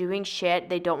stuck doing shit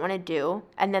they don't want to do,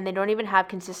 and then they don't even have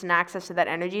consistent access to that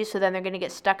energy, so then they're going to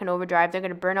get stuck in overdrive. They're going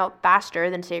to burn out faster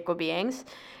than sacral beings,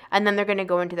 and then they're going to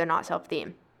go into their not-self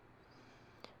theme.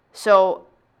 So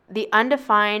the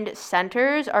undefined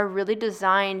centers are really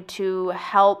designed to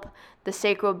help the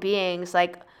sacral beings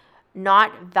like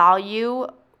not value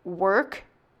work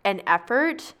and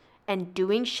effort and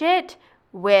doing shit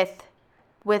with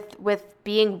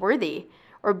being worthy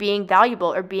or being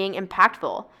valuable or being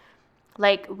impactful.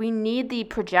 Like, we need the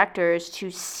projectors to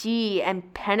see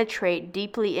and penetrate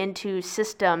deeply into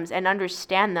systems and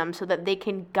understand them so that they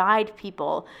can guide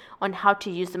people on how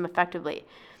to use them effectively.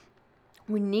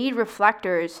 We need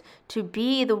reflectors to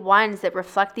be the ones that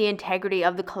reflect the integrity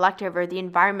of the collective or the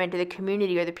environment or the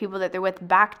community or the people that they're with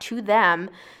back to them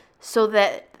so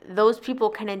that those people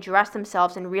can address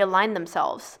themselves and realign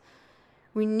themselves.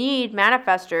 We need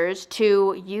manifestors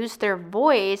to use their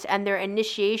voice and their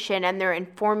initiation and their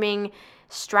informing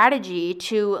strategy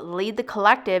to lead the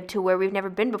collective to where we've never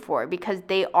been before, because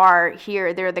they are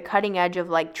here. They're the cutting edge of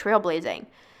like trailblazing.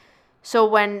 So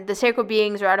when the sacral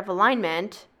beings are out of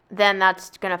alignment, then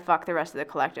that's going to fuck the rest of the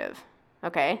collective.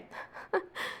 Okay?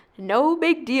 No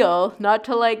big deal. Not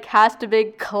to like cast a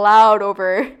big cloud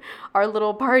over our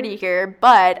little party here,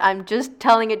 but I'm just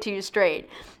telling it to you straight.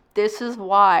 This is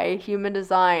why human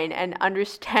design and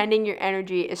understanding your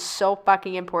energy is so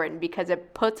fucking important, because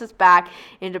it puts us back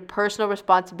into personal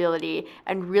responsibility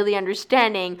and really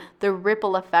understanding the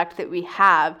ripple effect that we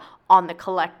have on the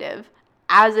collective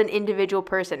as an individual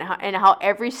person, and how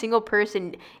every single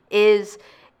person is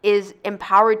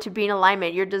empowered to be in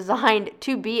alignment. You're designed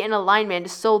to be in alignment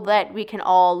so that we can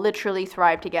all literally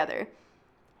thrive together.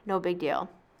 No big deal,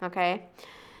 okay?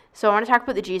 So I want to talk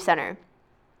about the G Center.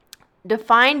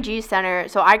 Define G Center,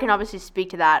 so I can obviously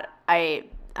speak to that.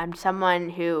 I'm someone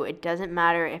who, it doesn't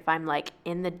matter if I'm like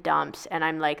in the dumps and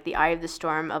I'm like the eye of the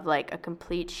storm of like a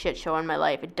complete shit show in my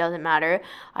life. It doesn't matter.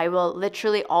 I will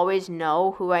literally always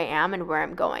know who I am and where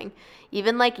I'm going.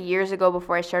 Even like years ago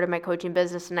before I started my coaching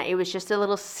business, and it was just a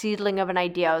little seedling of an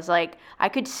idea. I was like, I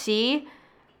could see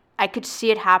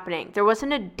it happening. There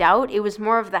wasn't a doubt. It was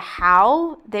more of the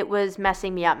how that was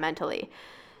messing me up mentally.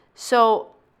 So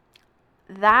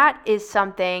that is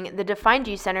something, the defined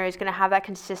G Center is going to have that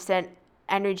consistent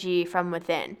energy from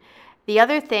within. The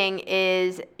other thing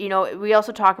is, we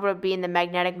also talk about being the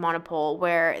magnetic monopole,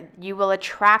 where you will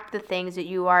attract the things that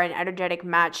you are an energetic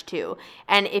match to.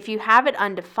 And if you have it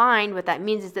undefined, what that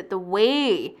means is that the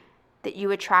way that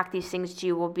you attract these things to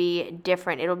you will be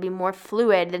different. It'll be more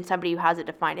fluid than somebody who has it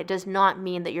defined. It does not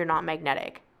mean that you're not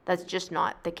magnetic. That's just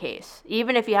not the case.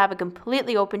 Even if you have a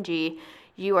completely open G,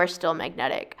 you are still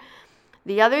magnetic.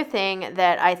 The other thing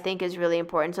that I think is really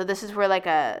important, so this is where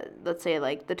let's say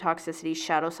like the toxicity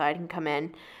shadow side can come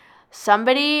in.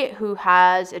 Somebody who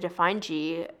has a defined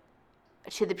G,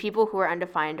 to the people who are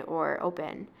undefined or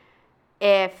open,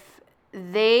 if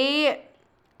they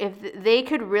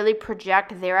could really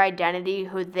project their identity,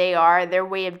 who they are, their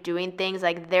way of doing things,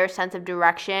 like their sense of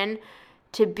direction,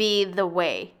 to be the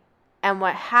way. And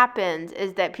what happens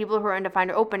is that people who are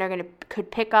undefined or open could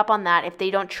pick up on that if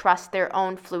they don't trust their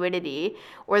own fluidity,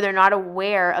 or they're not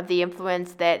aware of the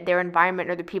influence that their environment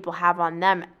or the people have on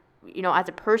them as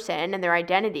a person and their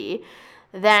identity,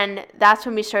 then that's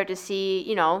when we start to see,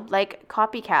 like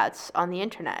copycats on the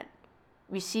internet.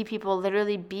 We see people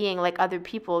literally being like other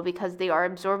people because they are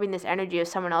absorbing this energy of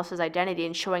someone else's identity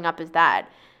and showing up as that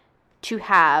to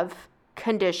have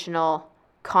conditional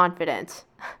confidence.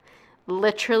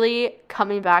 Literally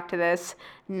coming back to this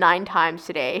 9 times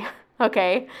today,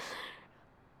 okay?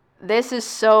 This is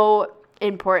so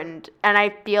important, and I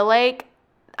feel like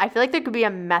there could be a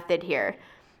method here.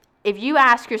 If you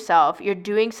ask yourself, you're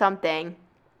doing something,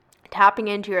 tapping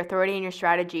into your authority and your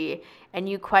strategy, and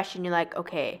you question, you're like,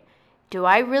 okay, do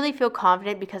I really feel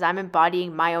confident because I'm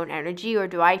embodying my own energy, or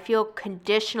do I feel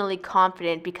conditionally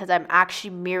confident because I'm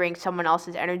actually mirroring someone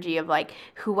else's energy of like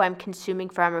who I'm consuming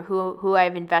from, or who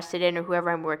I've invested in, or whoever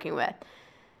I'm working with?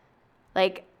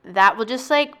 Like, that will just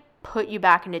like put you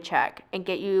back into check and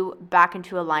get you back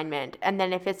into alignment. And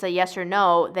then if it's a yes or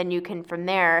no, then you can from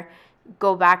there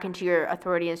go back into your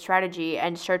authority and strategy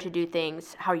and start to do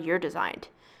things how you're designed.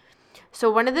 So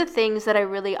one of the things that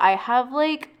I have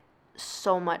like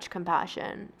so much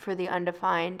compassion for the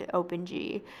undefined open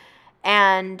G.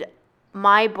 And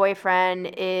my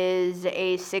boyfriend is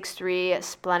a 6'3"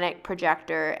 splenic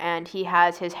projector, and he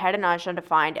has his head and ajna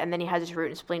defined, and then he has his root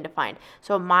and spleen defined.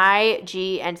 So my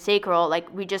G and sacral, like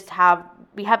we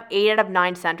have 8 out of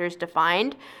 9 centers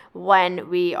defined when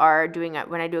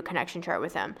I do a connection chart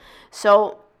with him.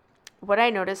 So what I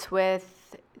notice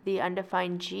with the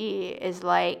undefined G is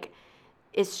like,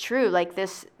 it's true. Like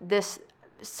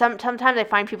sometimes I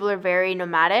find people are very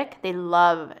nomadic. They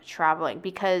love traveling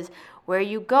because where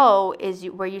you go is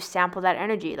where you sample that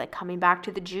energy, like coming back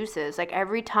to the juices. Like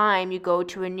every time you go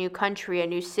to a new country, a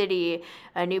new city,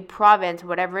 a new province,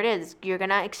 whatever it is, you're going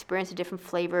to experience a different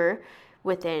flavor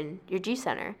within your G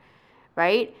center,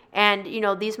 right? And,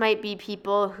 these might be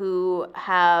people who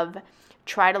have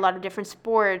tried a lot of different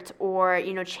sports, or,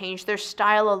 changed their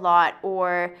style a lot,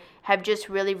 or have just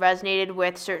really resonated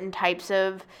with certain types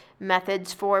of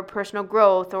methods for personal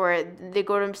growth, or they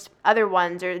go to other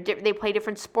ones, or they play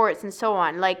different sports and so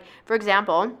on. Like, for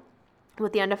example,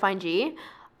 with the undefined G,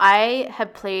 I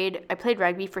played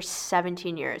rugby for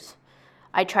 17 years.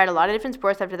 I tried a lot of different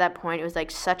sports after that point. It was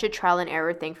like such a trial and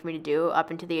error thing for me to do up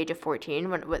until the age of 14.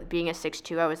 When being a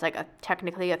 6'2", I was like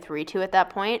technically a 3'2" at that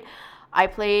point. I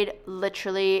played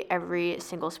literally every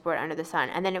single sport under the sun.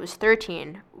 And then it was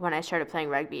 13 when I started playing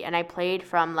rugby. And I played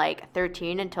from like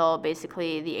 13 until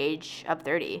basically the age of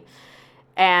 30.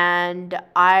 And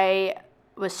I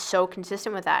was so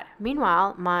consistent with that.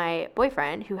 Meanwhile, my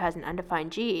boyfriend, who has an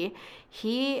undefined G,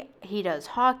 he does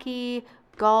hockey,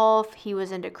 golf, he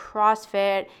was into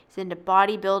CrossFit, he's into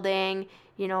bodybuilding,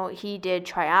 he did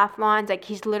triathlons. Like,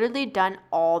 he's literally done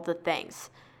all the things.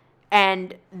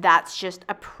 And that's just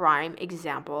a prime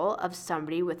example of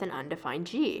somebody with an undefined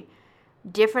G.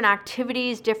 Different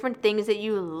activities, different things that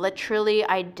you literally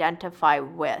identify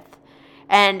with.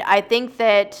 And I think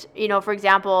that, for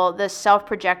example, the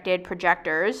self-projected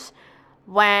projectors,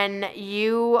 when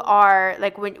you are,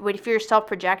 like, if you're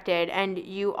self-projected and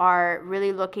you are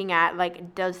really looking at,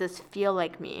 like, does this feel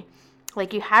like me?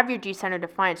 Like, you have your G center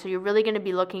defined, so you're really going to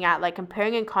be looking at, like,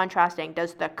 comparing and contrasting.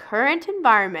 Does the current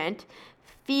environment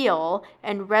feel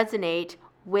and resonate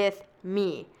with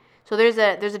me? So there's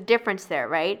a difference there,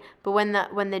 right? But when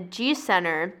the G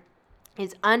center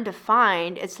is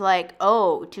undefined, it's like,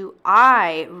 oh, do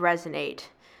I resonate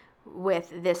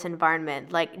with this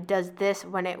environment? Like, does this,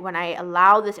 when I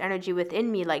allow this energy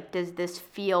within me, like, does this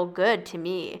feel good to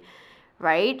me,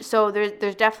 right? So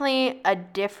there's definitely a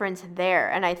difference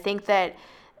there. And I think that,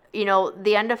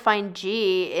 the undefined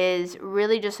G is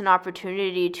really just an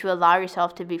opportunity to allow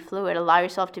yourself to be fluid, allow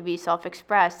yourself to be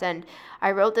self-expressed. And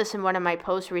I wrote this in one of my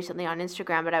posts recently on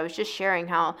Instagram, but I was just sharing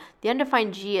how the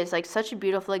undefined G is like such a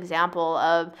beautiful example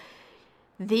of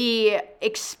the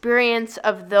experience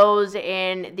of those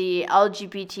in the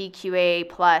LGBTQA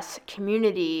plus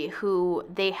community who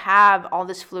they have all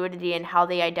this fluidity in how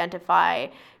they identify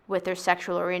with their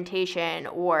sexual orientation,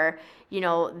 or,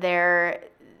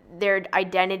 their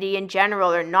identity in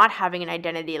general, or not having an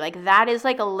identity. Like, that is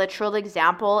like a literal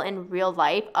example in real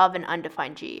life of an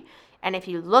undefined G. And if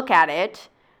you look at it,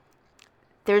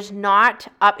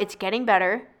 it's getting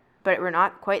better, but we're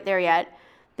not quite there yet.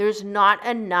 There's not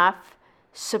enough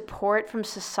support from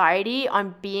society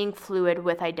on being fluid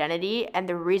with identity. And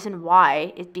the reason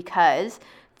why is because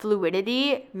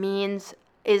fluidity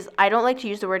I don't like to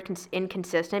use the word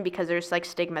inconsistent because there's like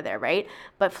stigma there, right?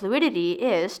 But fluidity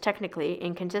is technically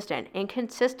inconsistent.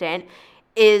 Inconsistent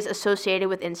is associated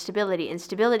with instability.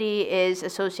 Instability is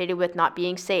associated with not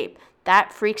being safe.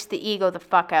 That freaks the ego the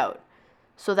fuck out.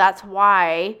 So that's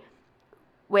why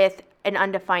with an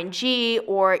undefined G,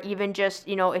 or even just,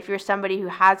 if you're somebody who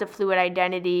has a fluid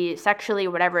identity sexually,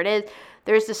 whatever it is,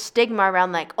 there's this stigma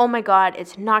around like, oh my God,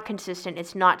 it's not consistent,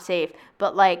 it's not safe.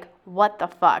 But like, what the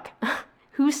fuck?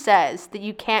 Who says that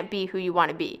you can't be who you want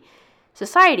to be?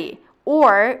 Society.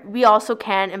 Or we also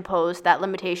can impose that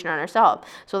limitation on ourselves.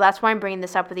 So that's why I'm bringing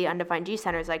this up with the undefined G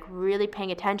centers, like really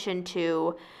paying attention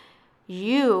to,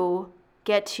 you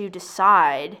get to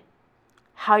decide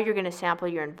how you're going to sample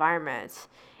your environments.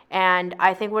 And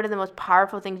I think one of the most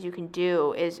powerful things you can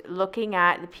do is looking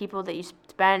at the people that you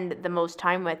spend the most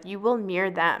time with. You will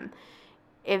mirror them.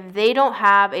 If they don't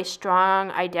have a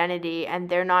strong identity and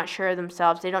they're not sure of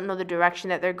themselves, they don't know the direction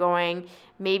that they're going,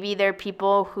 maybe they're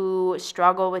people who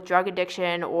struggle with drug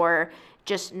addiction or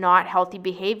just not healthy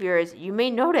behaviors, you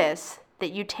may notice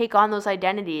that you take on those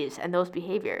identities and those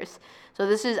behaviors. So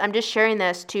I'm just sharing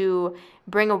this to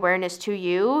bring awareness to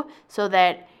you so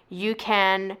that you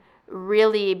can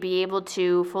really be able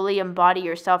to fully embody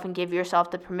yourself and give yourself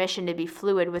the permission to be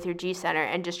fluid with your G center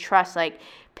and just trust like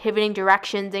pivoting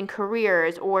directions in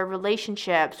careers or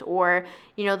relationships or,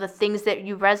 the things that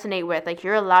you resonate with. Like,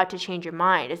 you're allowed to change your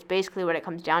mind. It's basically what it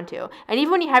comes down to. And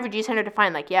even when you have your G center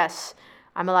defined, like, yes,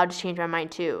 I'm allowed to change my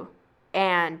mind too.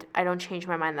 And I don't change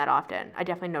my mind that often. I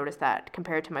definitely notice that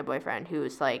compared to my boyfriend,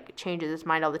 who's like changes his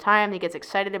mind all the time. He gets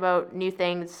excited about new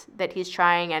things that he's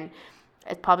trying, and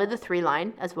it's probably the 3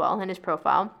 line as well in his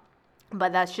profile.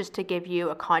 But that's just to give you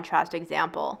a contrast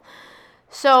example.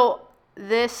 So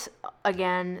this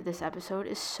episode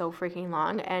is so freaking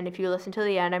long. And if you listen to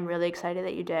the end, I'm really excited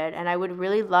that you did. And I would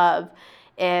really love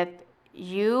if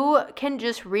you can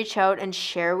just reach out and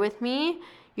share with me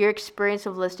your experience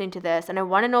of listening to this. And I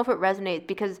want to know if it resonates,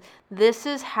 because this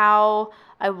is how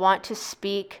I want to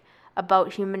speak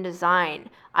about human design.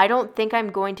 I don't think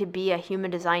I'm going to be a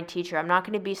human design teacher. I'm not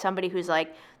going to be somebody who's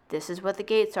like, this is what the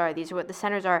gates are, these are what the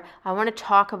centers are. I want to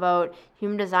talk about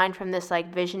human design from this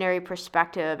like visionary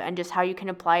perspective and just how you can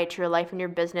apply it to your life and your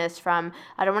business from,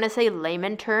 I don't want to say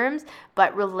layman terms,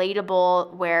 but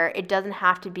relatable, where it doesn't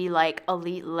have to be like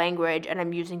elite language and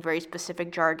I'm using very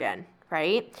specific jargon,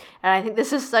 right? And I think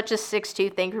this is such a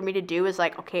 6'2" thing for me to do, is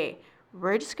like, okay,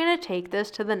 we're just going to take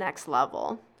this to the next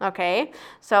level, okay?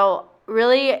 So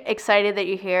really excited that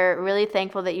you're here, really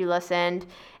thankful that you listened.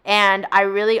 And I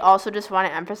really also just want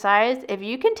to emphasize, if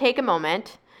you can take a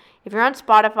moment, if you're on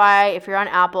Spotify, if you're on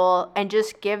Apple, and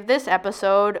just give this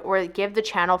episode or give the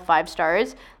channel 5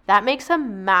 stars, that makes a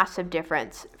massive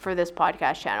difference for this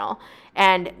podcast channel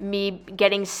and me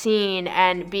getting seen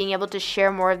and being able to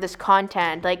share more of this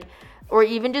content. Like, or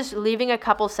even just leaving a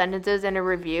couple sentences in a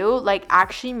review, like,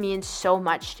 actually means so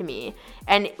much to me.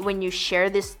 And when you share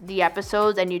the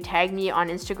episodes and you tag me on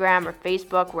Instagram or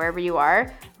Facebook, wherever you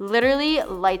are, literally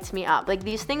lights me up. Like,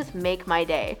 these things make my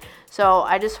day. So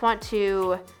I just want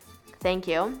to thank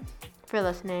you for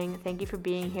listening. Thank you for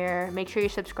being here. Make sure you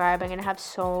subscribe. I'm going to have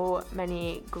so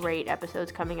many great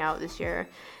episodes coming out this year,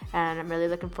 and I'm really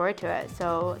looking forward to it.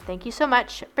 So thank you so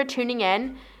much for tuning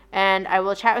in, and I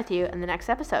will chat with you in the next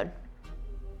episode.